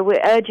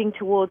 we're urging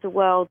towards a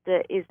world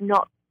that is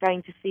not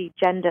going to see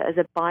gender as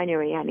a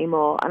binary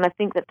anymore. And I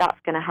think that that's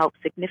going to help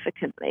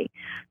significantly,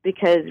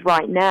 because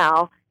right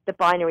now the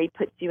binary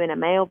puts you in a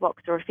male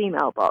box or a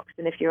female box.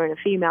 And if you're in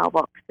a female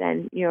box,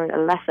 then you're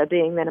a lesser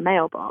being than a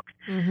male box.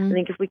 I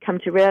think if we come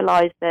to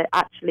realize that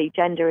actually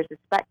gender is a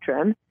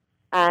spectrum,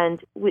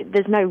 and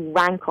there's no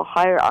rank or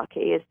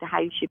hierarchy as to how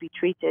you should be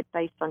treated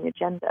based on your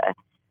gender,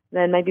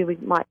 then maybe we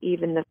might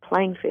even the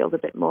playing field a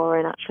bit more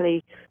and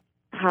actually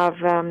have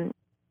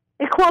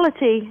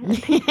equality.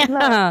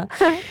 Yeah.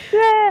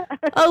 Yeah.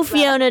 Oh,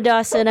 Fiona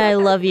Dawson, I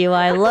love you.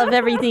 I love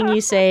everything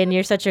you say, and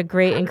you're such a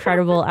great,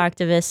 incredible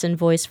activist and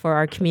voice for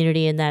our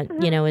community, and that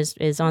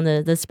is on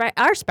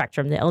our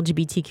spectrum, the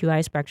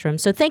LGBTQI spectrum.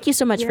 So thank you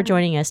so much for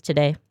joining us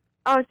today.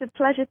 Oh, it's a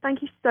pleasure.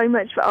 Thank you so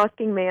much for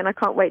asking me, and I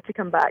can't wait to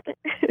come back.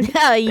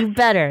 Yeah, you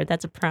better.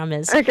 That's a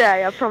promise.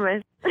 Okay, I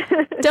promise.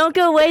 Don't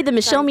go away. The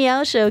Michelle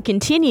Meow Show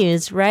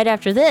continues right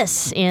after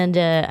this, and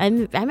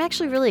I'm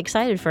actually really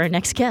excited for our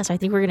next guest. I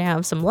think we're going to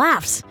have some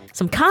laughs,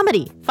 some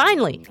comedy,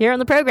 finally, here on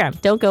the program.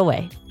 Don't go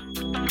away.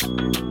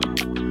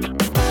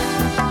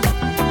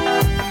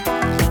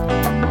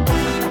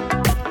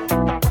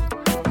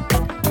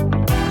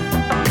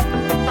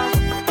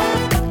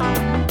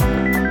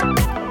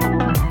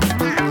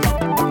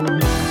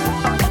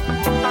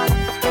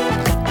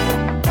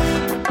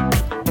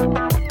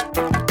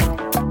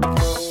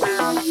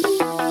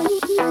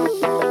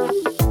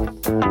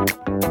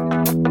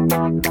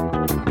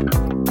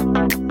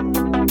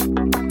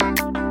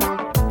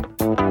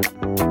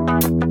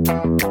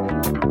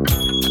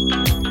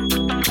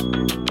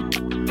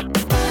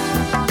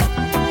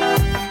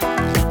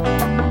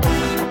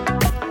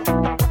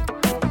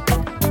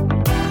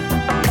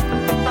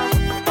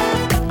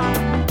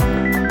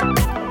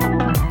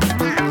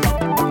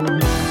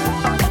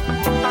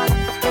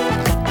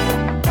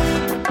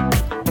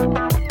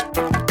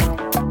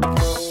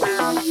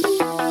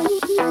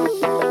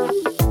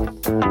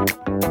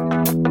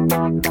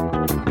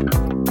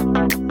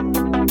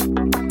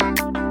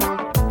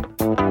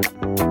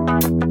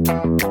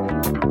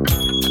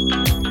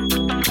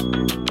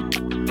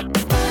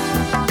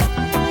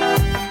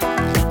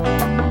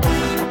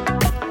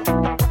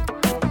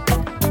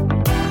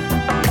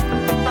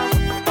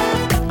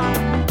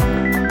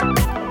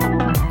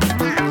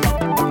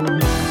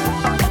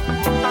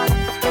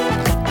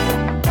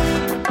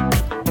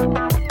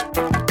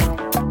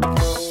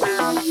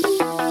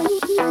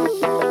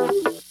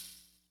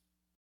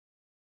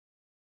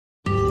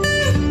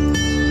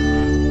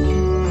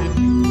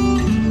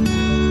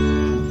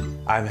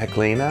 I'm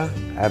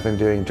Heklina. I've been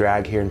doing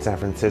drag here in San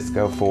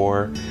Francisco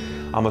for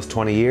almost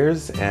 20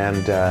 years,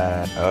 and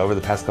over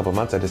the past couple of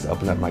months I just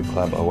opened up my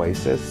club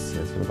Oasis.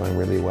 It's been going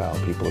really well.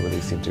 People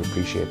really seem to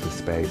appreciate the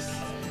space.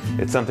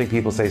 It's something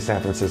people say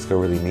San Francisco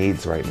really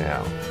needs right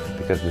now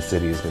because the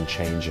city has been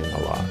changing a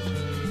lot.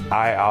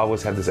 I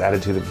always had this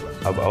attitude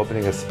of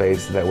opening a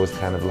space that was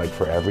kind of like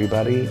for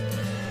everybody,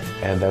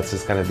 and that's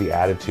just kind of the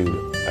attitude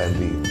and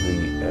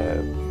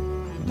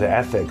the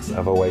ethics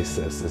of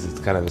Oasis. Is it's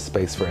kind of a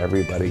space for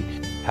everybody.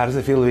 How does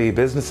it feel to be a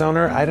business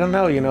owner? I don't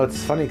know.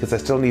 It's funny because I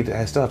still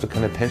have to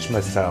kind of pinch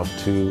myself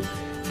to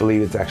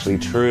believe it's actually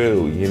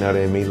true. You know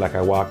what I mean? Like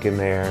I walk in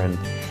there and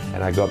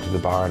I go up to the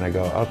bar and I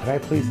go, oh, could I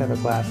please have a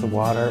glass of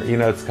water?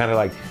 It's kind of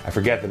like I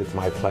forget that it's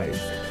my place.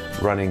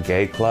 Running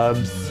gay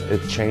clubs,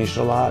 it's changed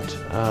a lot.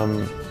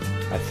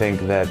 I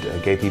think that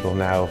gay people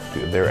now,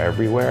 they're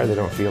everywhere. They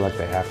don't feel like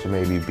they have to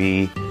maybe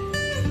be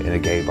in a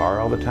gay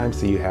bar all the time,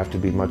 so you have to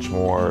be much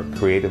more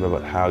creative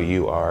about how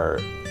you are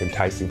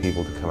enticing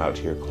people to come out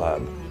to your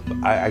club.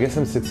 I guess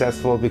I'm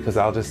successful because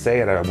I'll just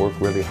say it, I work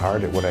really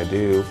hard at what I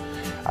do.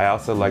 I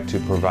also like to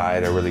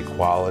provide a really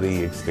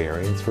quality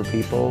experience for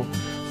people.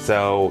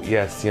 So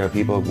yes,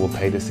 people will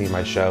pay to see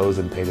my shows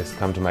and pay to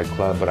come to my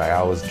club, but I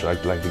always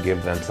like to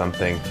give them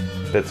something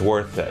that's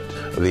worth it.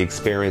 The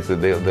experience that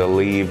they'll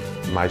leave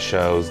my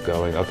shows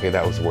going, okay,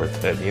 that was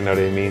worth it. You know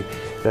what I mean?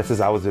 That's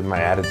just always been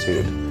my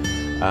attitude,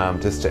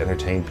 just to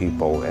entertain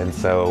people. And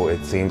so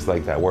it seems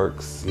like that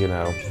works.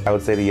 I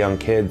would say to young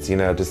kids,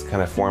 just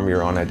kind of form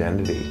your own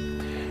identity,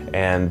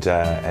 and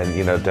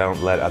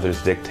don't let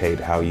others dictate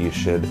how you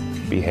should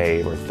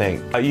behave or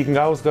think. You can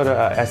always go to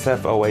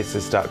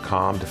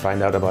sfoasis.com to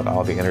find out about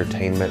all the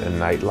entertainment and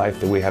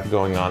nightlife that we have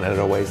going on at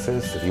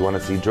Oasis. If you want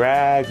to see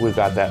drag, we've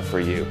got that for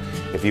you.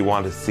 If you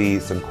want to see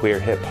some queer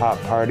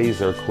hip-hop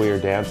parties or queer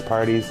dance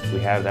parties,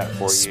 we have that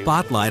for you.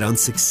 Spotlight on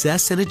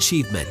Success and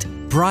Achievement,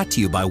 brought to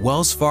you by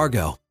Wells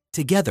Fargo.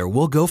 Together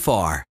we'll go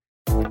far.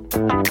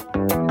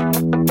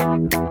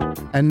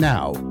 And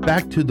now,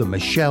 back to the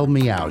Michelle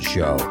Meow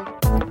Show.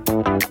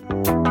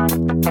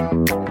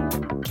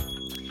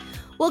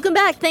 Welcome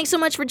back. Thanks so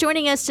much for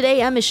joining us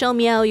today. I'm Michelle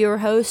Meow, your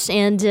host,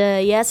 and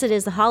yes, it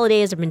is the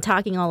holidays. I've been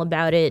talking all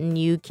about it, and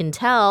you can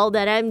tell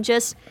that I'm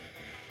just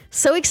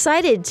so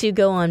excited to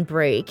go on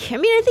break.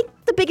 I think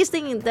the biggest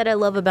thing that I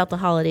love about the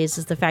holidays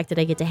is the fact that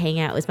I get to hang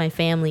out with my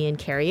family and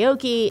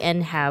karaoke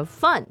and have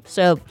fun.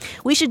 So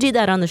we should do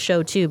that on the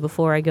show too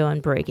before I go on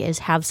break, is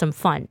have some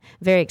fun.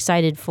 Very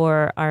excited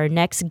for our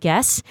next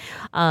guest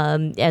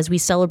as we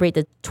celebrate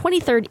the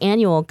 23rd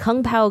annual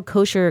Kung Pao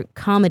Kosher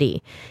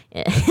comedy.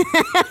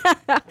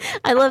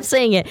 I love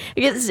saying it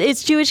because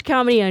it's Jewish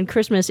comedy on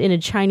Christmas in a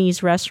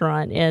Chinese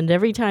restaurant, and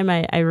every time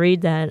I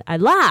read that, I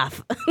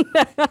laugh.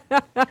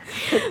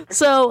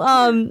 So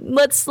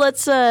let's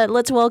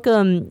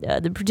welcome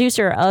the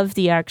producer of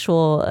the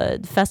actual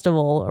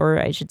festival, or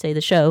I should say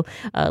the show,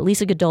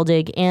 Lisa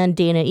Geduldig, and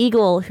Dana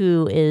Eagle,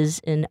 who is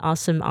an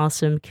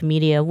awesome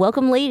comedian.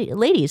 Welcome,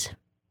 ladies.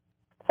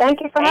 Thank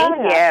you for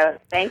having us. Thank you.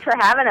 Thanks for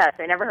having us.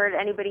 I never heard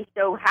anybody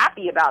so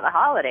happy about the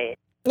holidays.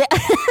 Yeah,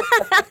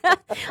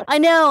 I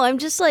know. I'm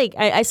just like,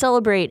 I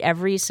celebrate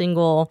every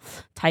single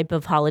type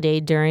of holiday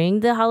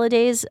during the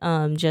holidays,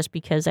 just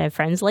because I have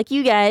friends like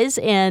you guys,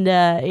 and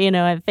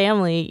I have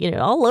family,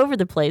 all over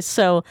the place.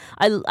 So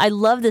I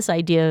love this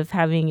idea of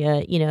having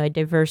a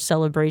diverse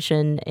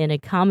celebration in a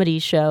comedy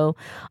show.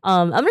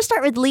 I'm going to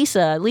start with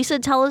Lisa. Lisa,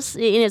 tell us.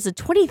 It's the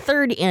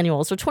 23rd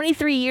annual, so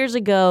 23 years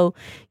ago,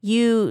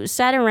 you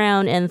sat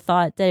around and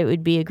thought that it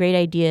would be a great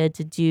idea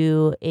to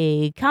do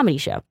a comedy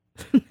show.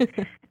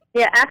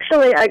 Yeah,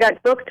 actually, I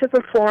got booked to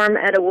perform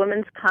at a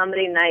women's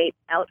comedy night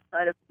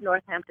outside of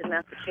Northampton,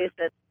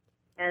 Massachusetts,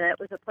 and it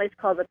was a place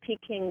called the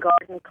Peking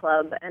Garden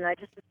Club, and I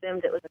just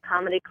assumed it was a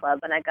comedy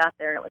club, and I got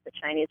there, and it was a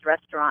Chinese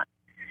restaurant.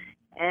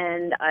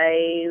 And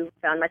I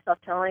found myself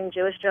telling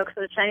Jewish jokes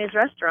at a Chinese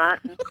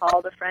restaurant and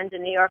called a friend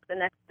in New York the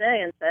next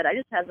day and said, I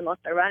just had the most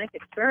ironic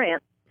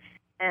experience.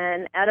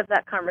 And out of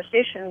that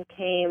conversation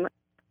came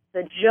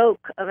the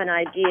joke of an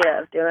idea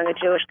of doing a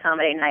Jewish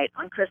comedy night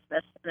on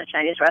Christmas in a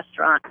Chinese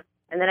restaurant.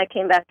 And then I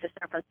came back to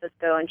San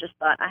Francisco and just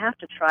thought, I have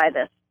to try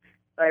this.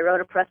 So I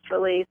wrote a press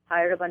release,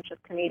 hired a bunch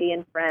of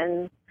comedian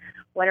friends,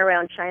 went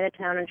around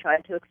Chinatown and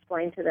tried to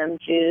explain to them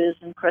Jews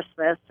and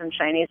Christmas and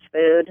Chinese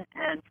food,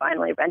 and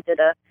finally rented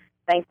a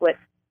banquet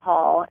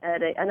hall,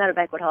 not a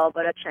banquet hall,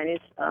 but a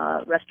Chinese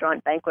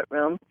restaurant banquet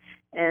room,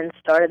 and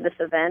started this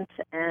event,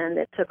 and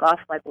it took off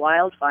like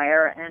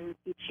wildfire, and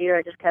each year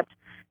I just kept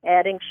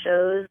adding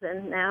shows,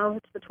 and now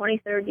it's the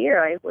 23rd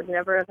year. I would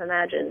never have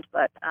imagined,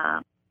 but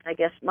I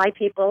guess my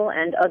people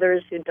and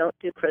others who don't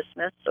do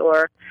Christmas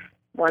or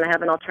want to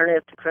have an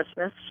alternative to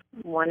Christmas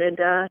wanted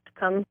to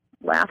come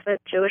laugh at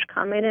Jewish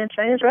comedy in a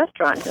Chinese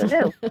restaurant. Who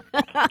knew?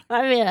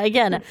 I mean,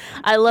 again,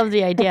 I love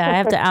the idea. I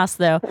have to ask,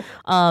 though,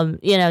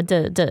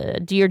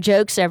 do your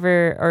jokes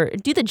ever, or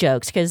do the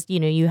jokes, because,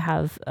 you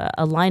have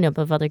a lineup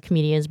of other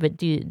comedians, but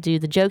do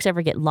the jokes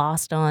ever get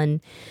lost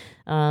on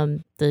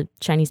the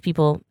Chinese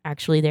people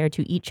actually there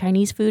to eat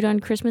Chinese food on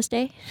Christmas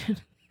Day?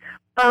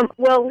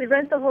 Well, we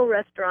rent the whole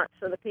restaurant,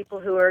 so the people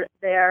who are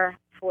there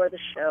for the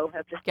show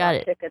have just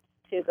bought tickets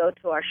to go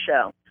to our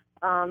show.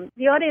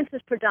 The audience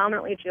is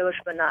predominantly Jewish,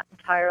 but not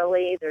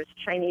entirely. There's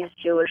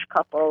Chinese-Jewish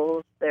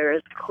couples.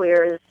 There's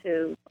queers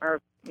who are,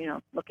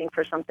 looking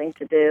for something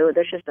to do.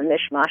 There's just a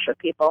mishmash of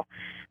people.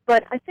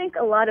 But I think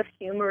a lot of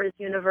humor is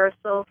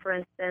universal. For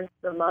instance,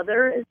 the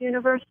mother is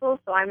universal,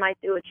 so I might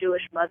do a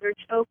Jewish mother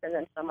joke, and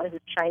then someone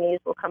who's Chinese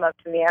will come up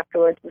to me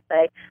afterwards and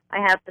say, I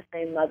have the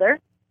same mother.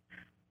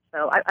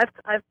 So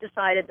I've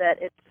decided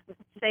that it's the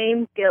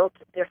same guilt,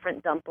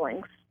 different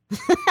dumplings.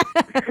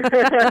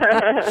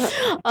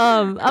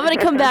 I'm going to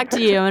come back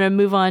to you. I'm going to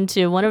move on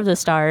to one of the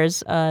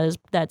stars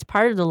that's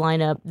part of the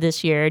lineup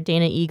this year,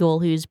 Dana Eagle,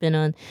 who's been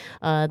on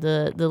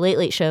the Late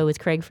Late Show with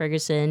Craig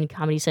Ferguson,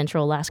 Comedy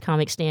Central, Last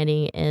Comic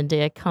Standing, and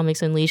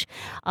Comics Unleashed.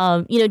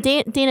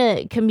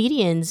 Dana,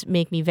 comedians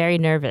make me very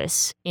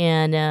nervous,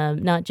 and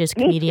not just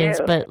comedians,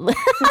 but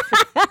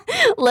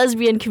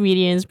lesbian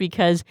comedians,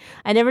 because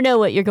I never know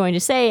what you're going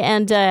to say,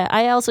 and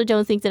I also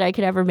don't think that I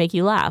could ever make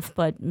you laugh,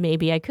 but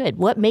maybe I could.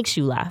 What makes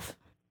you laugh?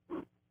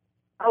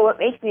 Oh, what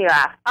makes me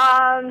laugh?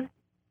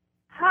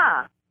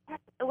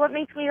 What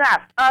makes me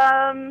laugh?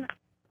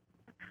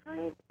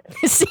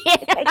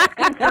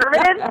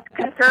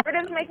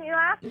 Conservatives make me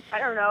laugh? I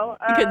don't know.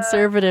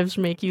 Conservatives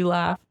make you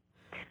laugh.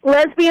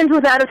 Lesbians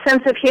without a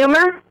sense of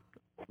humor?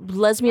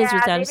 Lesbians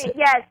without a sense.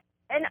 Yes,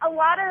 and a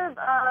lot of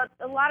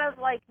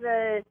like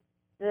the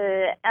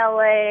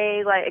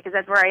LA, like, because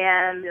that's where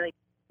I am, like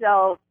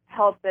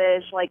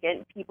self-helpish, like,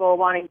 and people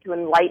wanting to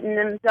enlighten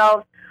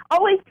themselves.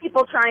 Always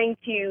people trying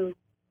to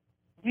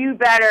do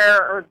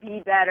better or be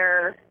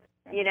better,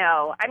 I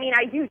mean,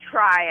 I do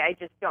try. I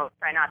just don't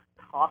try not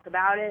to talk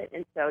about it.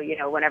 And so,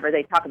 whenever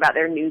they talk about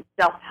their new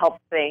self-help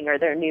thing or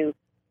their new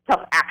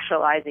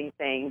self-actualizing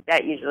thing,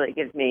 that usually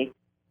gives me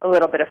a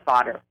little bit of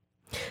fodder.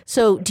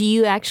 So do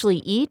you actually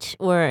eat,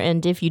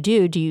 and if you do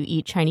you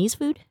eat Chinese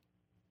food?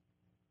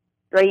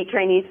 Do I eat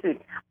Chinese food?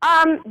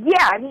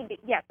 Yeah, I mean,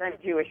 yes, I'm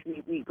Jewish.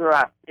 We grew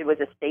up, it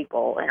was a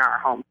staple in our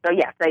home. So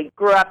yes, I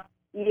grew up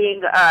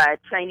eating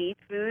Chinese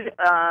food.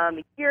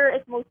 Here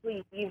it's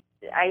mostly,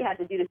 I had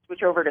to do the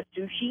switch over to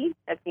sushi.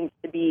 That seems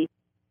to be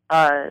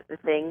the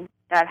thing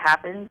that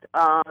happens.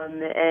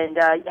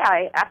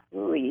 I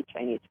absolutely eat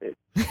Chinese food.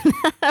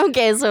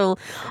 Okay, so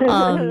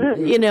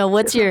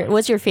what's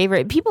your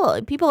favorite?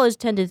 People always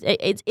tend to.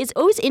 It's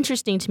always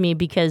interesting to me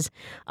because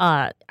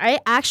I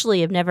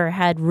actually have never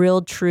had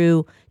real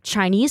true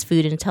Chinese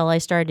food until I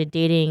started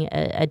dating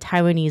a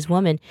Taiwanese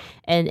woman,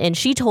 and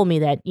she told me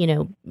that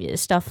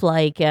stuff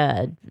like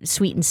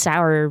sweet and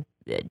sour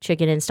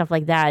chicken and stuff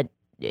like that,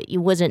 it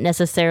wasn't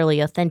necessarily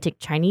authentic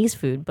Chinese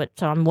food. But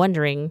so I'm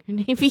wondering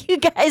if you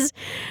guys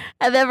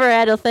have ever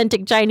had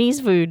authentic Chinese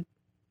food.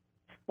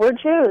 We're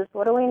Jews.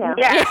 What do we know?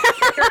 Yeah.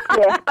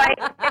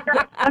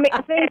 I mean,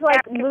 things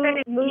like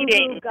Moo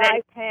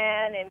Gai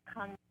Pan and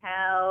Kung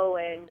Pao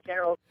and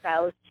General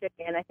Tso's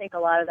chicken. I think a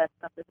lot of that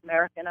stuff is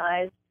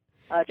Americanized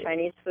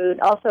Chinese food.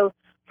 Also,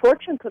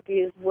 fortune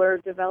cookies were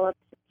developed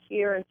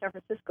here in San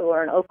Francisco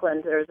or in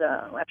Oakland. There's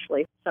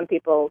actually some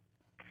people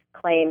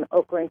claim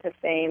Oakland to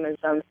fame and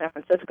some San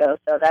Francisco.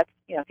 So that's,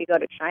 if you go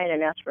to China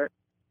and ask for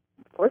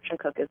fortune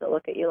cookies, they'll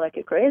look at you like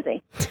you're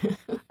crazy.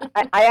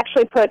 I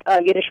actually put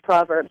Yiddish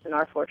proverbs in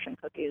our fortune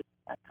cookies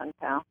at Kung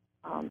Pao.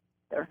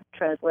 They're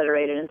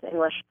transliterated into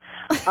English.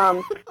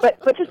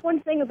 But just one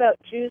thing about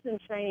Jews and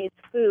Chinese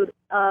food,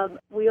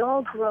 we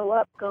all grow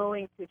up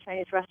going to a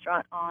Chinese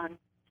restaurant on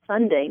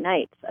Sunday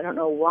nights. I don't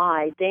know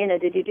why. Dana,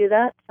 did you do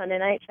that? Sunday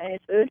night Chinese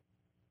food?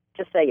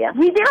 Just say yes.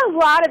 We did a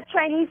lot of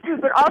Chinese food,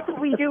 but also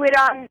we do it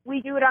on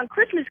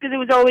Christmas because it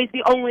was always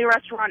the only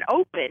restaurant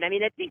open. I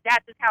mean, I think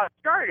that's just how it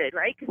started,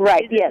 right?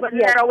 Right. Yes.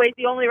 Wasn't that always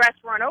the only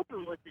restaurant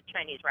open was the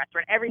Chinese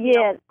restaurant? Everything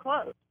else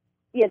was closed.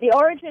 Yeah. The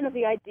origin of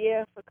the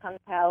idea for Kung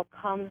Pao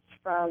comes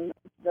from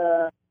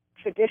the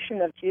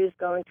tradition of Jews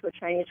going to a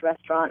Chinese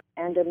restaurant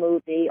and a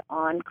movie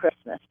on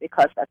Christmas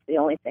because that's the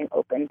only thing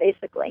open,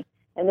 basically.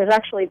 And there's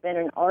actually been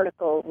an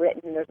article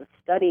written. There's a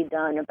study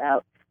done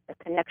about the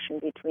connection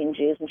between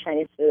Jews and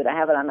Chinese food. I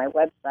have it on my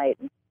website.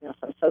 And,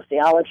 some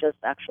sociologists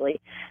actually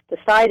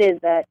decided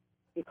that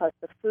because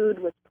the food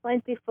was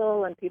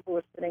plentiful and people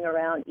were sitting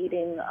around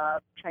eating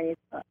Chinese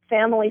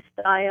family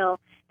style,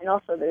 and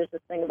also there's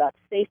this thing about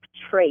safe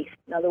trace.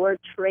 Now, the word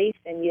trace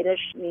in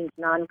Yiddish means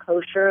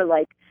non-kosher,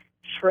 like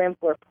shrimp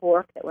or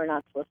pork, that we're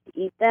not supposed to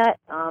eat that.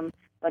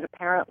 But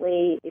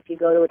apparently, if you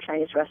go to a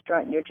Chinese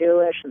restaurant and you're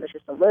Jewish and there's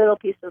just a little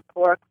piece of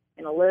pork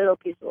and a little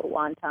piece of a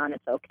wonton,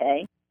 it's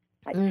okay.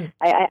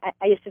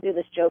 I used to do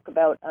this joke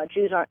about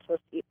Jews aren't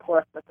supposed to eat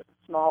pork, but there's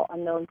a small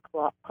unknown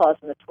clause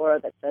in the Torah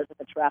that says if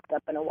it's wrapped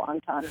up in a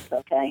wonton, it's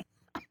okay.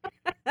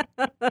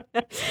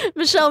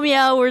 Michelle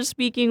Meow, we're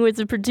speaking with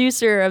the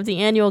producer of the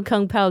annual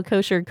Kung Pao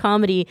Kosher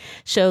comedy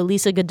show,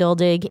 Lisa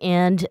Geduldig,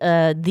 and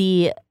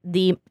the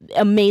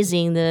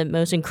amazing, the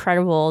most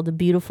incredible, the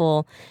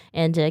beautiful,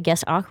 and I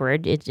guess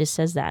awkward. It just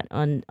says that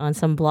on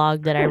some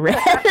blog that I read.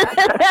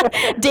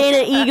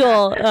 Dana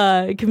Eagle,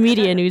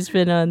 comedian who's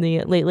been on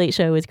the Late Late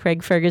Show with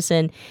Craig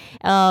Ferguson.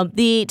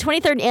 The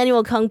 23rd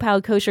annual Kung Pao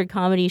Kosher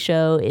comedy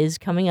show is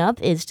coming up.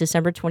 It's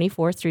December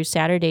 24th through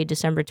Saturday,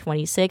 December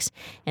 26th,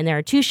 and there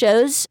are two shows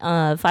shows,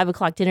 5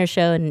 o'clock dinner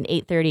show and an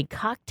 8:30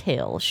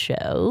 cocktail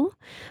show.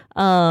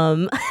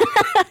 I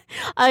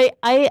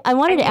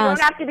wanted to ask. You don't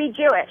have to be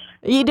Jewish.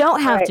 You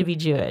don't have to be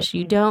Jewish.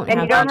 You don't And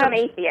have you don't to have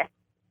atheist.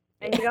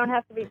 And you don't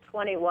have to be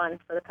 21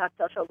 for the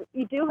cocktail show. But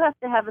you do have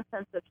to have a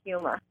sense of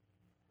humor.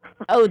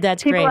 Oh,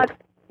 that's People great.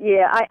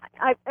 I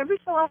every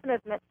so often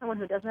I've met someone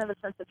who doesn't have a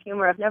sense of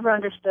humor. I've never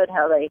understood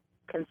how they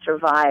can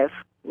survive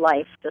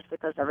life just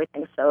because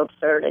everything's so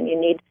absurd and you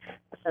need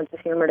a sense of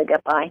humor to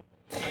get by.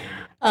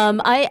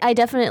 I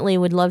definitely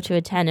would love to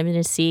attend. I'm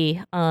going to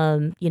see,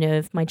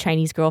 if my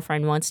Chinese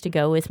girlfriend wants to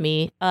go with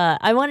me.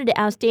 I wanted to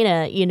ask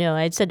Dana,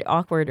 I said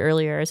awkward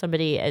earlier.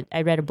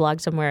 I read a blog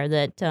somewhere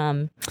that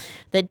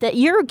that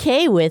you're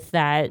okay with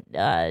that,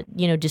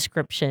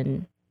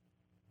 description.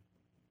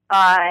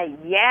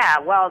 Yeah,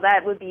 well,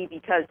 that would be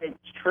because it's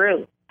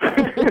true.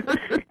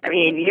 I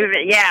mean,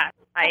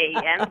 I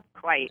am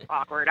quite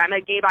awkward. I'm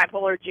a gay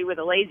bipolar Jew with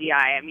a lazy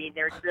eye. I mean,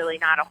 there's really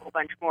not a whole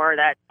bunch more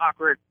that's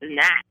awkward than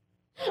that.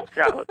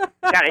 So you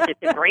got to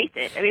just embrace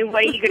it. I mean,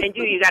 what are you going to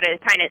do? You got to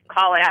kind of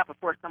call it out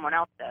before someone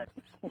else does.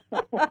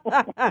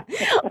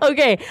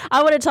 Okay,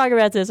 I want to talk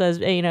about this as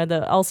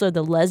also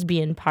the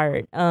lesbian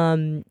part.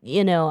 I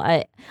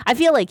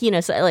feel like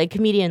like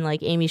comedian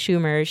like Amy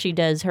Schumer, she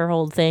does her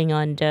whole thing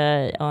on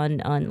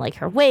like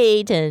her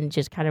weight and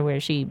just kind of where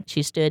she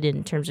stood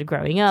in terms of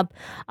growing up.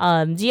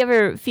 Do you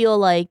ever feel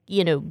like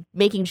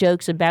making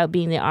jokes about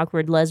being the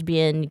awkward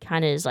lesbian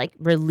kind of is like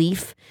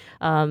relief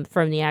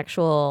from the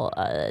actual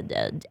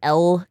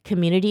L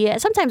community?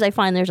 Sometimes I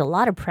find there's a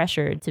lot of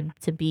pressure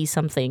to be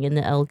something in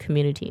the L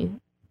community.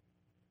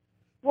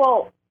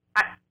 Well,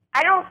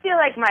 I don't feel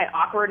like my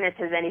awkwardness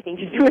has anything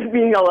to do with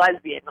being a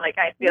lesbian. Like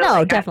I feel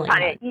like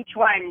definitely each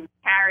one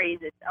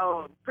carries its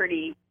own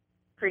pretty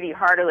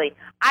heartily.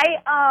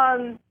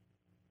 I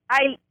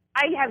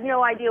have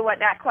no idea what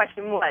that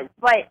question was,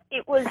 but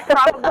it was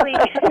probably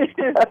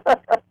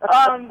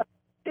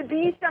to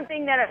be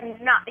something that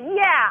I'm not.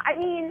 Yeah, I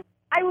mean,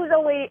 I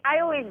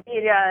always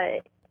did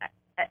a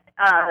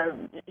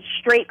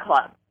straight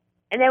club,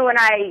 and then when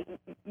I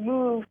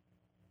moved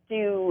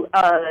to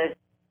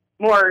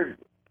more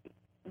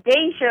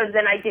gay shows,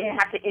 then I didn't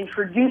have to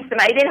introduce them.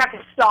 I didn't have to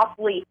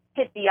softly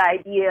hit the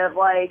idea of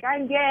like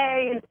I'm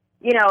gay,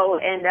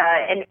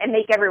 and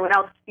make everyone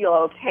else feel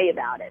okay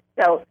about it.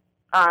 So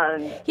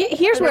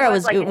here's where I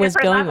was going with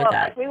that.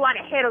 Like, we want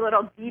to hit a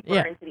little deeper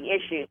into the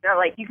issues. They're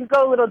like, you can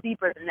go a little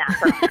deeper than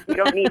that. You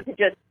don't need to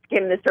just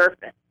skim the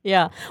surface.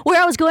 Yeah, where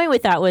I was going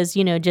with that was,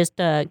 just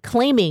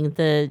claiming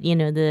the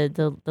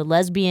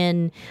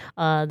lesbian,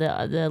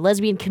 the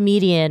lesbian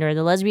comedian or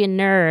the lesbian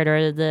nerd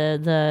or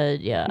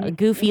the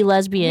goofy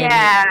lesbian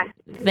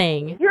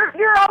thing.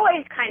 You're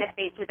always kind of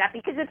faced with that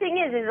because the thing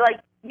is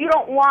like you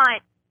don't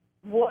want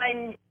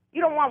one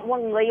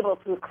label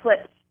to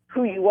eclipse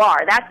who you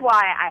are. That's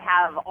why I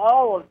have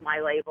all of my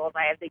labels.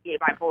 I have the gay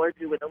bipolar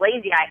Jew with a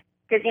lazy eye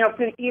because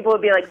people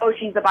would be like, oh,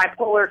 she's a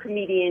bipolar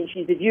comedian,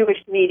 she's a Jewish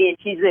comedian,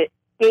 she's a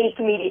gay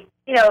comedian,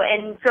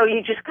 and so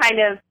you just kind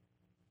of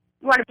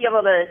you want to be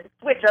able to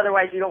switch.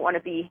 Otherwise, you don't want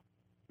to be,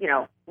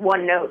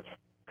 one note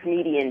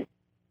comedian.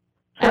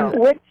 So,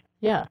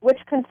 which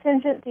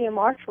contingent do you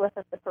march with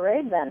at the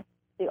parade then?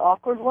 The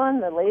awkward one,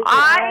 the lazy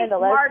eye, the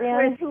lesbian?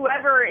 I march with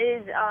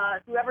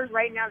whoever's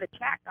writing down the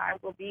check. I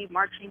will be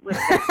marching with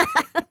them.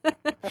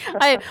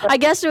 I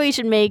guess we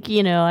should make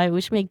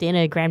we should make Dana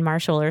a grand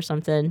marshal or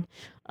something.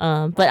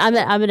 But I'm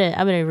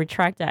gonna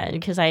retract that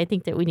because I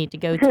think that we need to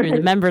go through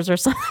the members or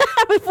something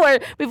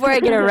before I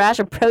get a rash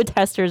of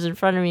protesters in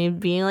front of me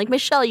being like,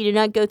 Michelle, you did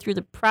not go through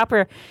the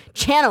proper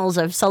channels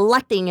of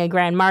selecting a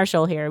grand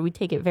marshal here. We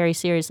take it very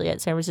seriously at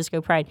San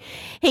Francisco Pride.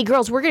 Hey,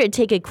 girls, we're gonna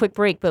take a quick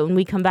break, but when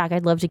we come back,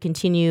 I'd love to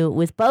continue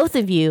with both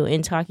of you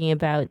in talking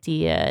about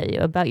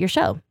about your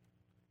show.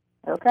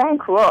 Okay,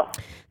 cool.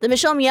 The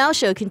Michelle Meow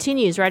Show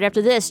continues right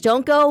after this.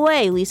 Don't go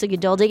away. Lisa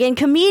Geduldig and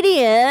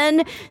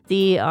comedian,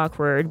 the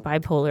awkward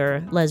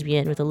bipolar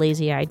lesbian with a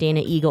lazy eye,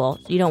 Dana Eagle.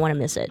 You don't want to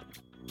miss it.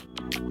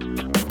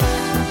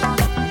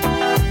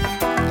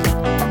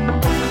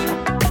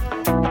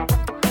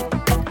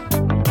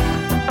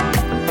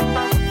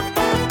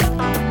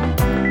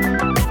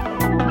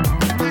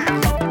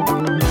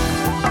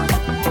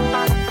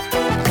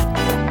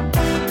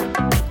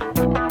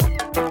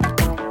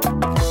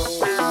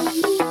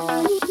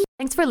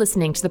 Thanks for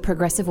listening to the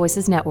Progressive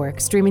Voices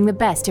Network, streaming the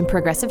best in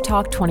progressive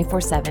talk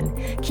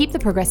 24/7. Keep the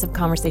progressive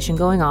conversation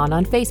going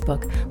on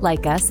Facebook.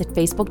 Like us at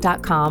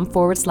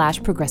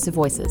facebook.com/Progressive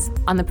Voices.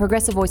 On the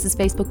Progressive Voices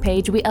Facebook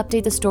page, we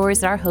update the stories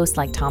that our hosts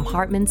like Tom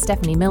Hartman,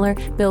 Stephanie Miller,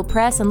 Bill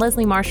Press, and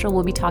Leslie Marshall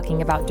will be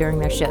talking about during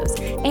their shows.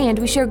 And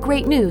we share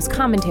great news,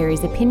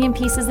 commentaries, opinion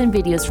pieces, and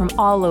videos from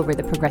all over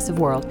the progressive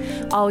world.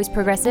 Always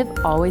progressive,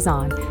 always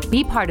on.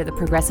 Be part of the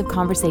progressive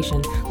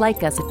conversation.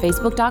 Like us at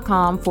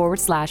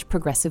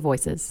facebook.com/Progressive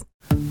Voices.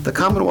 The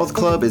Commonwealth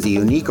Club is a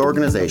unique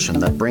organization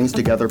that brings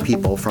together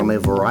people from a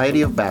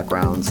variety of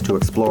backgrounds to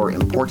explore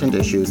important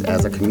issues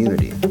as a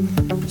community.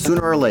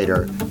 Sooner or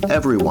later,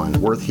 everyone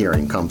worth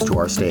hearing comes to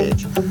our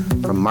stage.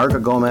 From Marga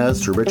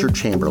Gomez to Richard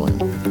Chamberlain,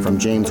 from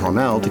James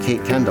Hormel to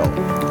Kate Kendall,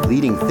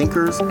 leading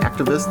thinkers,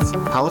 activists,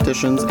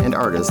 politicians, and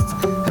artists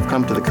have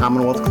come to the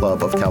Commonwealth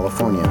Club of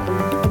California.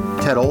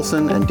 Ted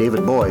Olson and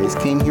David Boies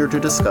came here to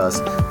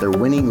discuss their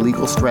winning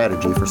legal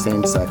strategy for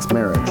same-sex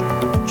marriage.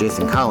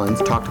 Jason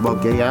Collins talked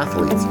about gay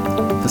athletes.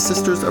 The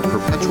Sisters of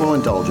Perpetual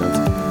Indulgence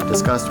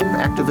discussed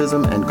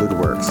activism and good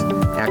works.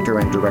 Actor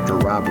and director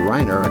Rob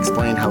Reiner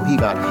explained how he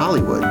got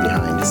Hollywood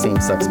behind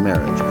same-sex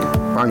marriage.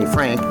 Barney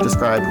Frank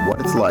described what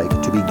it's like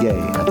to be gay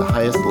at the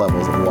highest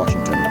levels of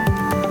Washington.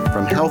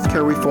 From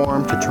healthcare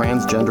reform to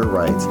transgender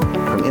rights,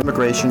 from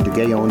immigration to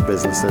gay-owned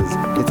businesses,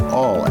 it's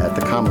all at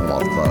the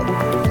Commonwealth Club.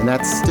 And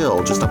that's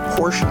still just a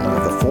portion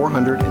of the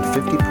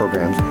 450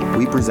 programs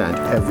we present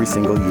every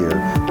single year,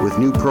 with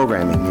new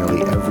programming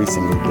nearly every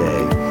single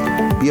day.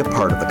 Be a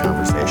part of the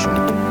conversation.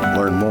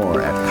 Learn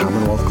more at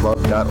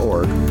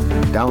commonwealthclub.org,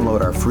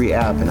 download our free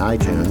app in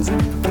iTunes,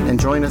 and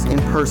join us in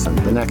person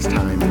the next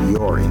time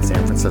you're in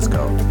San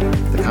Francisco.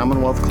 The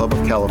Commonwealth Club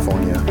of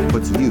California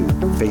puts you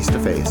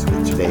face-to-face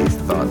with today's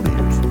thought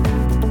leaders.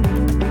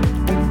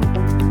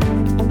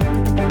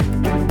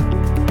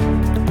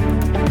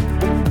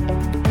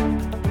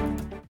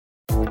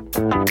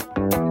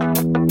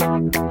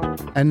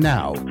 And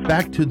now,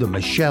 back to the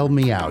Michelle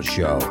Meow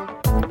Show.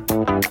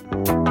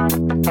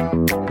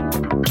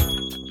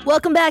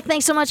 Welcome back.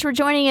 Thanks so much for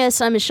joining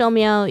us. I'm Michelle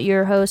Meow,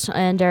 your host,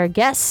 and our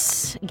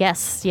guests,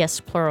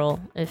 yes, plural,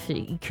 if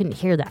you couldn't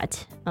hear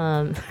that.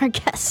 Our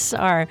guests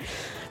are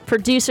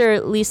producer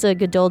Lisa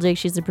Geduldig.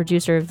 She's the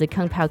producer of the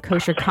Kung Pao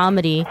Kosher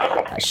comedy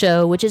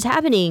show, which is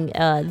happening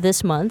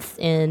this month,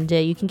 and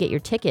you can get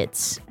your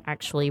tickets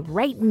actually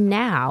right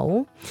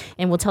now,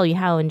 and we'll tell you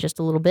how in just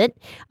a little bit.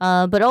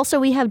 But also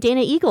we have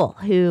Dana Eagle,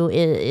 who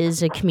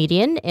is a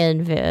comedian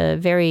and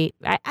very,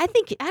 I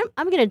think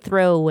I'm going to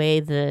throw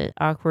away the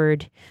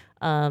awkward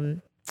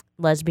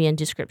lesbian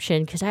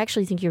description, because I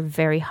actually think you're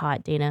very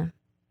hot, Dana.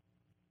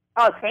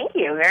 Oh, thank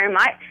you very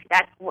much.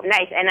 That's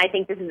nice. And I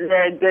think this is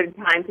a good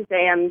time to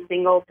say I'm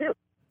single, too.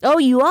 Oh,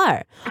 you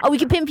are? Oh, we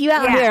can pimp you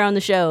out here on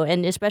the show.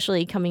 And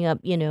especially coming up,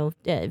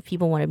 if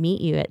people want to meet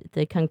you at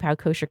the Kung Pao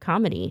Kosher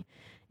comedy,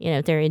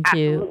 if they're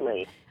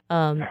into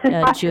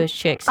Jewish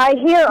chicks. I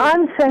hear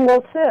I'm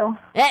single, too.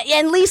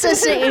 And Lisa's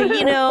saying,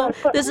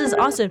 this is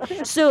awesome.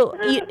 So,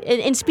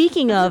 and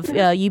speaking of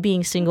you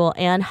being single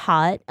and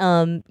hot,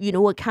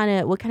 what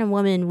kind of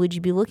woman would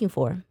you be looking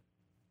for?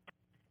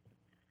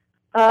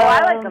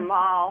 I like them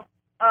all.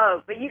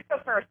 Oh, but you go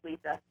first,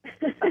 Lisa.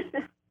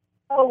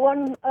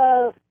 One's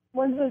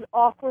as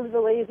awkward as a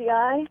lazy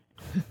eye.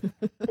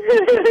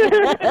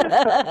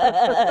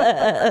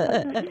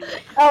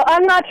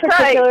 I'm not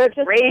particular.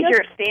 Just raise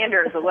your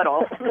standards a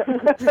little.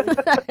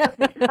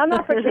 I'm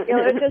not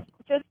particular.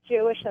 Just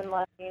Jewish and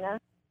Latina.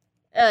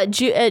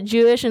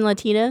 Jewish and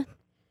Latina.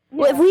 Yeah,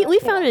 well, if we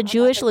found a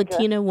Jewish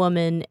Latina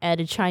woman at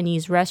a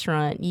Chinese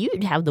restaurant,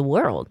 you'd have the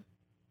world.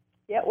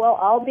 Yeah, well,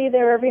 I'll be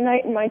there every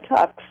night in my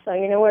tux, so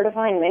you know where to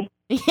find me.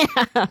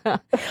 Yeah.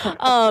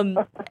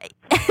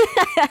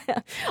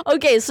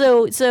 Okay,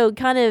 so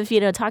kind of,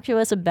 talk to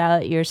us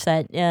about your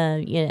set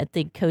at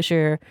the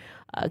Kosher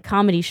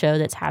comedy show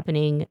that's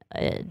happening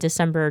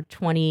December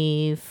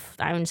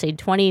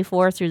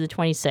 24th through the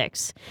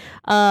 26th.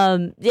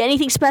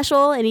 Anything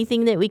special?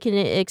 Anything that we can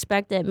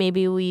expect that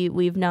maybe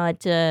we've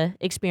not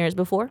experienced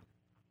before?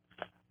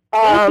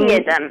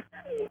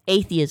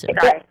 Atheism.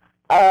 Sorry.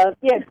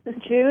 Yes,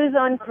 Jews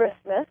on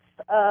Christmas,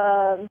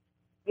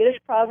 Yiddish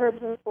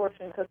proverbs and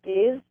fortune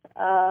cookies.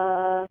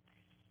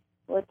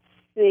 Let's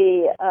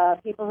see,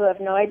 people who have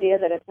no idea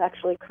that it's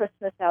actually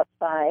Christmas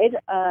outside.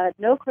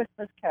 No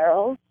Christmas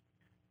carols.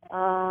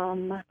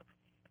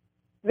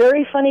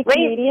 Very funny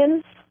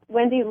comedians.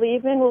 Wendy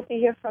Liebman will be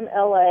here from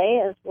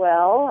L.A. as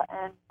well,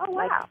 and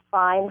Mike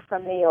Fine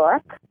from New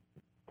York.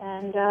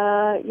 And,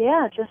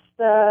 just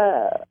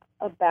a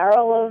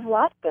barrel of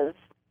latkes.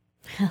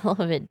 I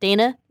love it.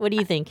 Dana, what do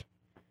you think?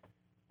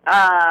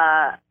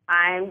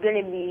 I'm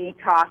going to be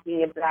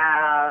talking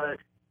about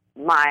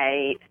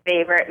my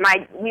favorite.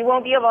 We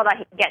won't be able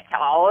to get to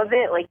all of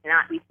it. We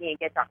can't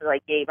get to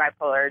gay,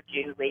 bipolar,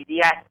 Jew,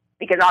 lazy,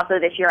 because also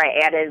this year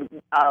I added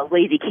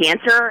lazy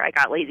cancer. I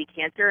got lazy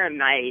cancer in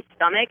my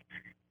stomach,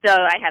 so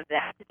I have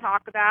that to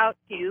talk about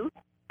too.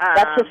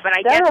 That's but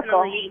I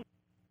definitely,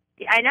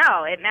 I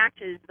know it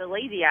matches the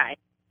lazy eye,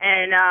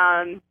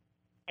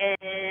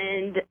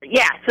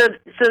 so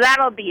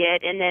that'll be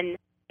it. And then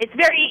it's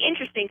very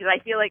interesting because I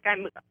feel like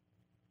I'm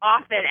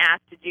often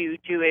asked to do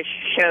Jewish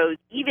shows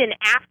even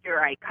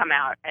after I come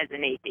out as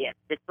an atheist.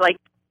 It's like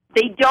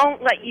they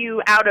don't let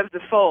you out of the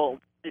fold,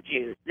 the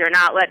Jews. They're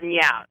not letting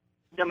you out,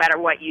 no matter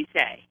what you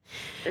say.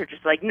 They're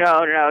just like,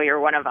 no,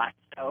 you're one of us.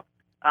 But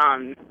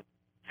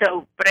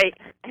I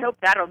hope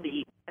that'll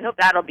be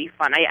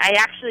fun. I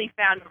actually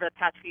found over the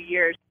past few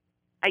years,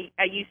 I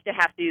used to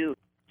have to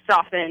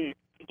soften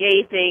the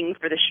gay thing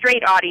for the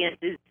straight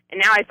audiences,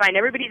 and now I find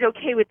everybody's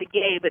okay with the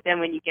gay, but then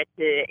when you get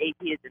to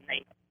atheism,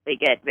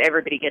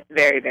 everybody gets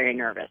very, very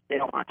nervous. They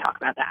don't want to talk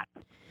about that.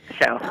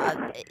 So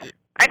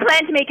I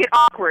plan to make it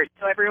awkward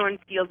so everyone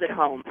feels at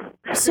home.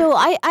 So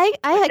I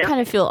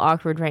kind of feel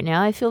awkward right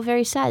now. I feel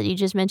very sad. You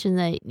just mentioned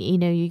that,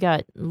 you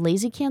got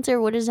lazy cancer.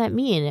 What does that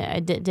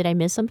mean? Did I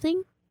miss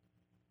something?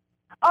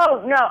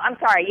 Oh, no, I'm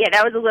sorry. Yeah,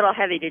 that was a little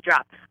heavy to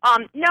drop.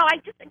 No, I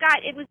just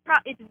got,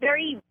 it's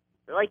very,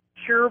 like,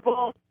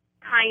 curable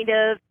kind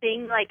of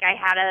thing. Like, I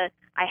had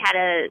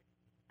a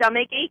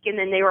stomach ache, and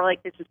then they were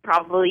like, this was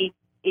probably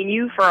in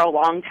you for a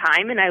long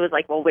time. And I was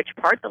like, well, which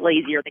part, the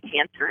lazy or the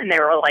cancer? And they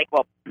were like,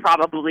 well,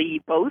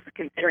 probably both,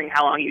 considering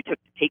how long you took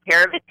to take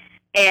care of it.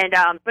 And,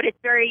 but it's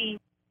very,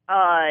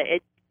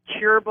 it's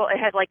curable. It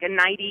has like a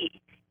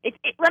 90,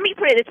 let me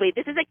put it this way.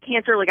 This is a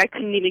cancer like I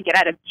couldn't even get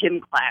out of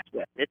gym class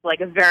with. It's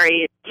like a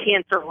very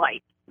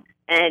cancer-like.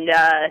 And,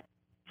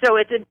 so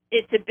it's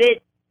a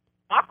bit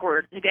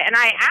awkward. And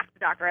I asked the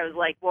doctor, I was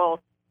like,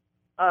 well,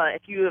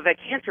 if you have a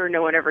cancer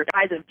no one ever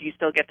dies of, do you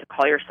still get to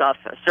call yourself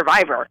a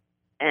survivor?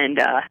 And,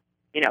 do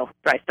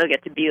I still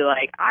get to be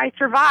like, I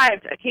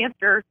survived a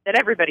cancer that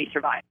everybody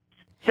survived.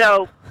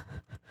 So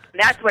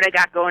that's what I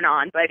got going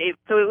on. But it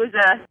was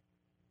a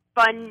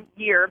fun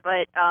year,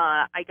 but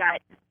I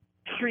got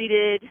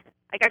treated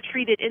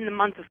in the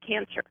month of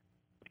cancer,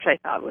 which I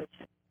thought was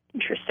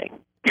interesting.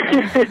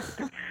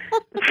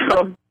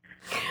 So,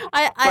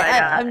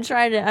 I'm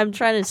trying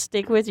to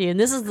stick with you, and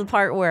this is the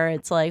part where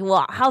it's like,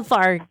 well, how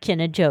far can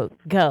a joke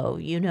go?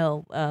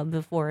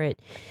 Before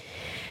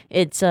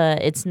it's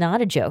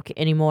not a joke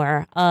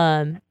anymore.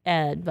 But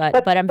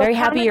I'm very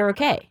happy you're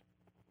okay.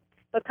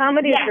 But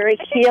comedy is very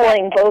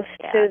healing,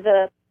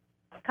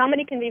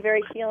 comedy can be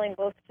very healing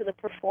both to the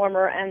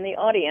performer and the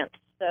audience.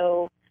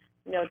 So,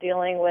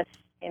 dealing with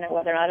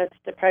whether or not it's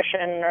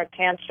depression or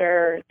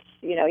cancer,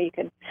 you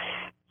can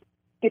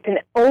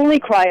only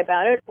cry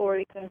about it, or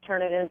you can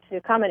turn it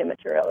into comedy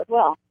material as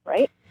well,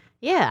 right?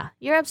 Yeah,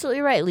 you're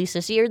absolutely right,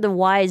 Lisa. So you're the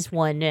wise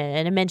one,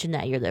 and I mentioned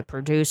that you're the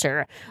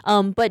producer.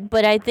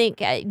 But I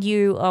think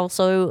you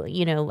also,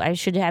 I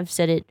should have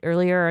said it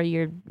earlier.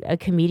 You're a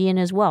comedian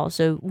as well.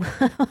 So,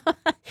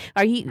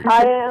 are you?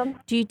 I am.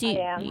 I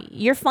am.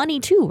 You're funny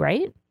too,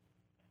 right?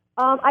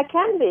 I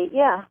can be,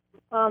 yeah.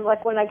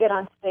 Like when I get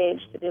on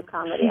stage to do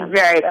comedy, I'm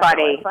very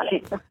funny.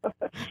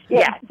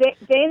 Yeah,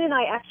 Dane and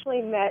I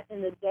actually met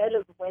in the dead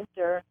of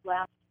winter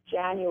last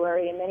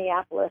January in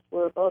Minneapolis. We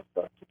were both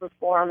booked to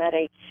perform at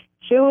a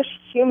Jewish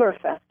humor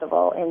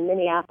festival in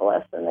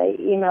Minneapolis, and they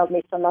emailed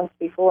me some months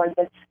before and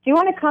said, do you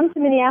want to come to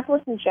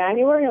Minneapolis in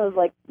January? And I was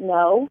like,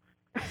 no.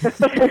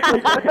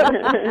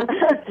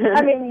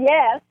 I mean,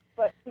 yes,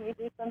 but can you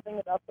do something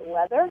about the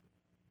weather?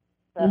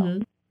 So.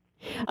 Mm-hmm.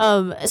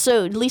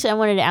 So Lisa, I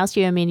wanted to ask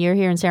you, you're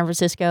here in San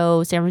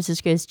Francisco. San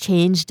Francisco has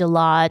changed a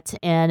lot,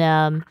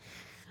 and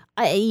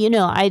I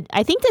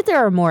think that there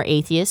are more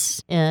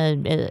atheists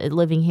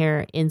living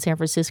here in San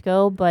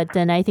Francisco, but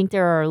then I think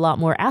there are a lot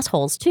more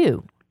assholes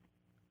too.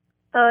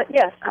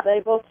 Yes, they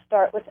both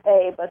start with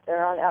A, but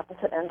they're on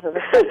opposite ends of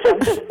the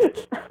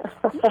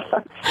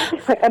spectrum.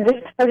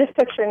 I'm just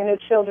picturing a new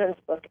children's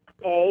book.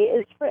 A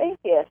is for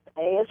atheist.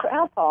 A is for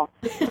alcohol.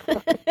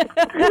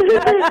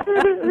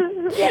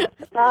 Yes.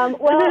 Well,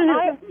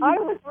 I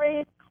was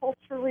raised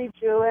culturally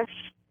Jewish,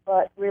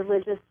 but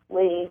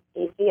religiously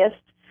atheist.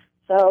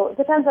 So it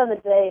depends on the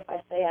day if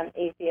I say I'm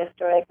atheist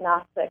or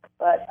agnostic,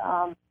 but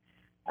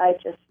I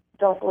just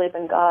don't believe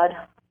in God,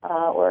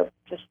 or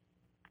just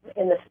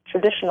in the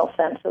traditional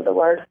sense of the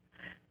word.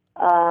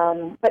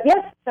 But yes,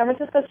 San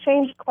Francisco's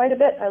changed quite a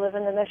bit. I live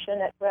in the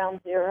Mission at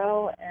Ground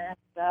Zero, and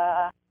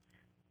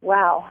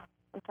wow,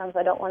 sometimes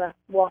I don't want to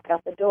walk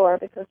out the door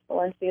because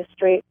Valencia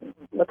Street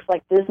looks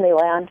like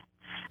Disneyland.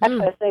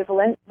 Actually, I say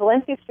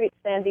Valencia Street,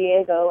 San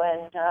Diego,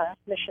 and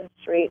Mission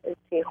Street is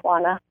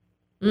Tijuana.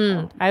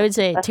 I would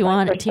say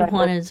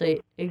Tijuana is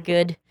a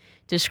good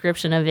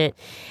description of it.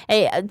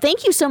 Hey,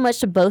 thank you so much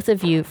to both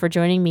of you for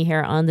joining me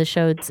here on the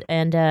show,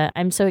 and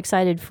I'm so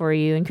excited for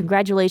you, and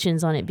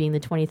congratulations on it being the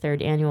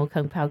 23rd annual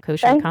Kung Pao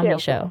Kosher Comedy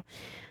Show.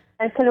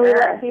 And can we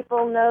let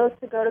people know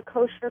to go to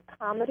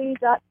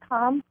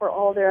koshercomedy.com for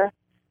all their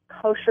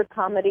kosher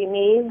comedy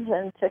needs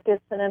and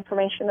tickets and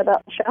information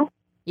about the show?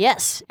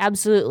 Yes,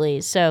 absolutely.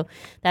 So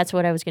that's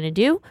what I was going to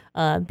do.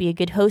 Be a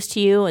good host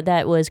to you.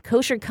 That was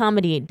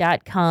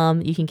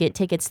koshercomedy.com. You can get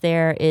tickets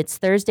there. It's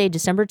Thursday,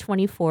 December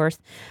 24th,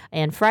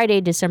 and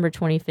Friday, December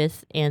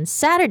 25th, and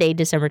Saturday,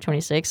 December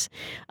 26th.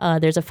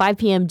 There's a 5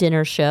 p.m.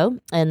 dinner show,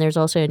 and there's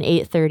also an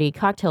 8:30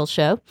 cocktail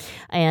show.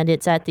 And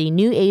it's at the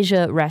New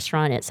Asia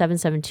restaurant at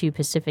 772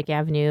 Pacific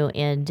Avenue.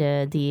 And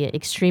the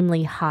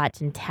extremely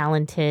hot and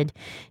talented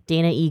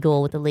Dana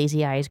Eagle with the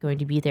lazy eye is going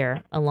to be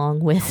there,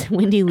 along with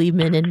Wendy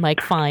Liebman and Mike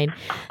Fine.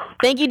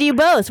 Thank you to you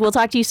both. We'll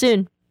talk to you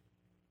soon.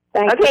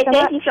 Thank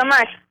you so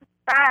much.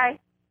 Bye.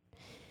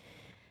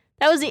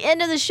 That was the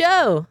end of the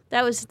show.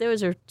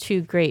 Those are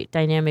two great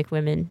dynamic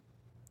women.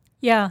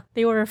 Yeah,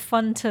 they were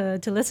fun to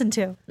listen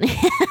to.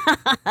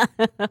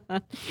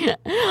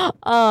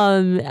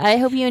 I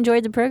hope you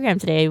enjoyed the program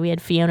today. We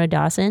had Fiona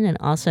Dawson, an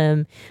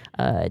awesome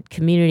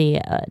community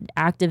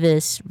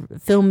activist,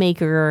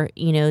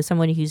 filmmaker,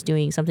 someone who's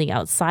doing something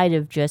outside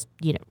of just,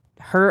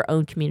 her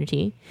own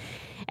community.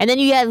 And then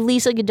you have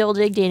Lisa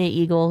Geduldig, Dana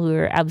Eagle, who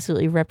are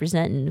absolutely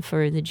representing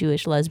for the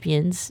Jewish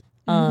lesbians.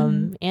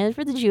 And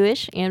for the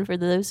Jewish, and for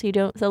those who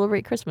don't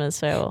celebrate Christmas.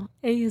 So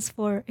A is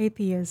for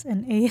atheist,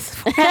 and A is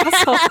for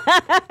asshole.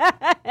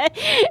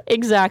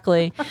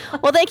 Exactly.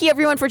 Well, thank you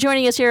everyone for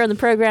joining us here on the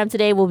program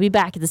today. We'll be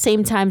back at the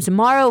same time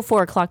tomorrow,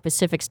 4 o'clock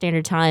Pacific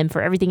Standard Time.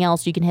 For everything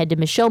else, you can head to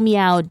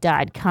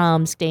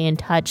michellemeow.com. Stay in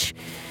touch.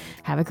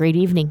 Have a great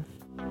evening.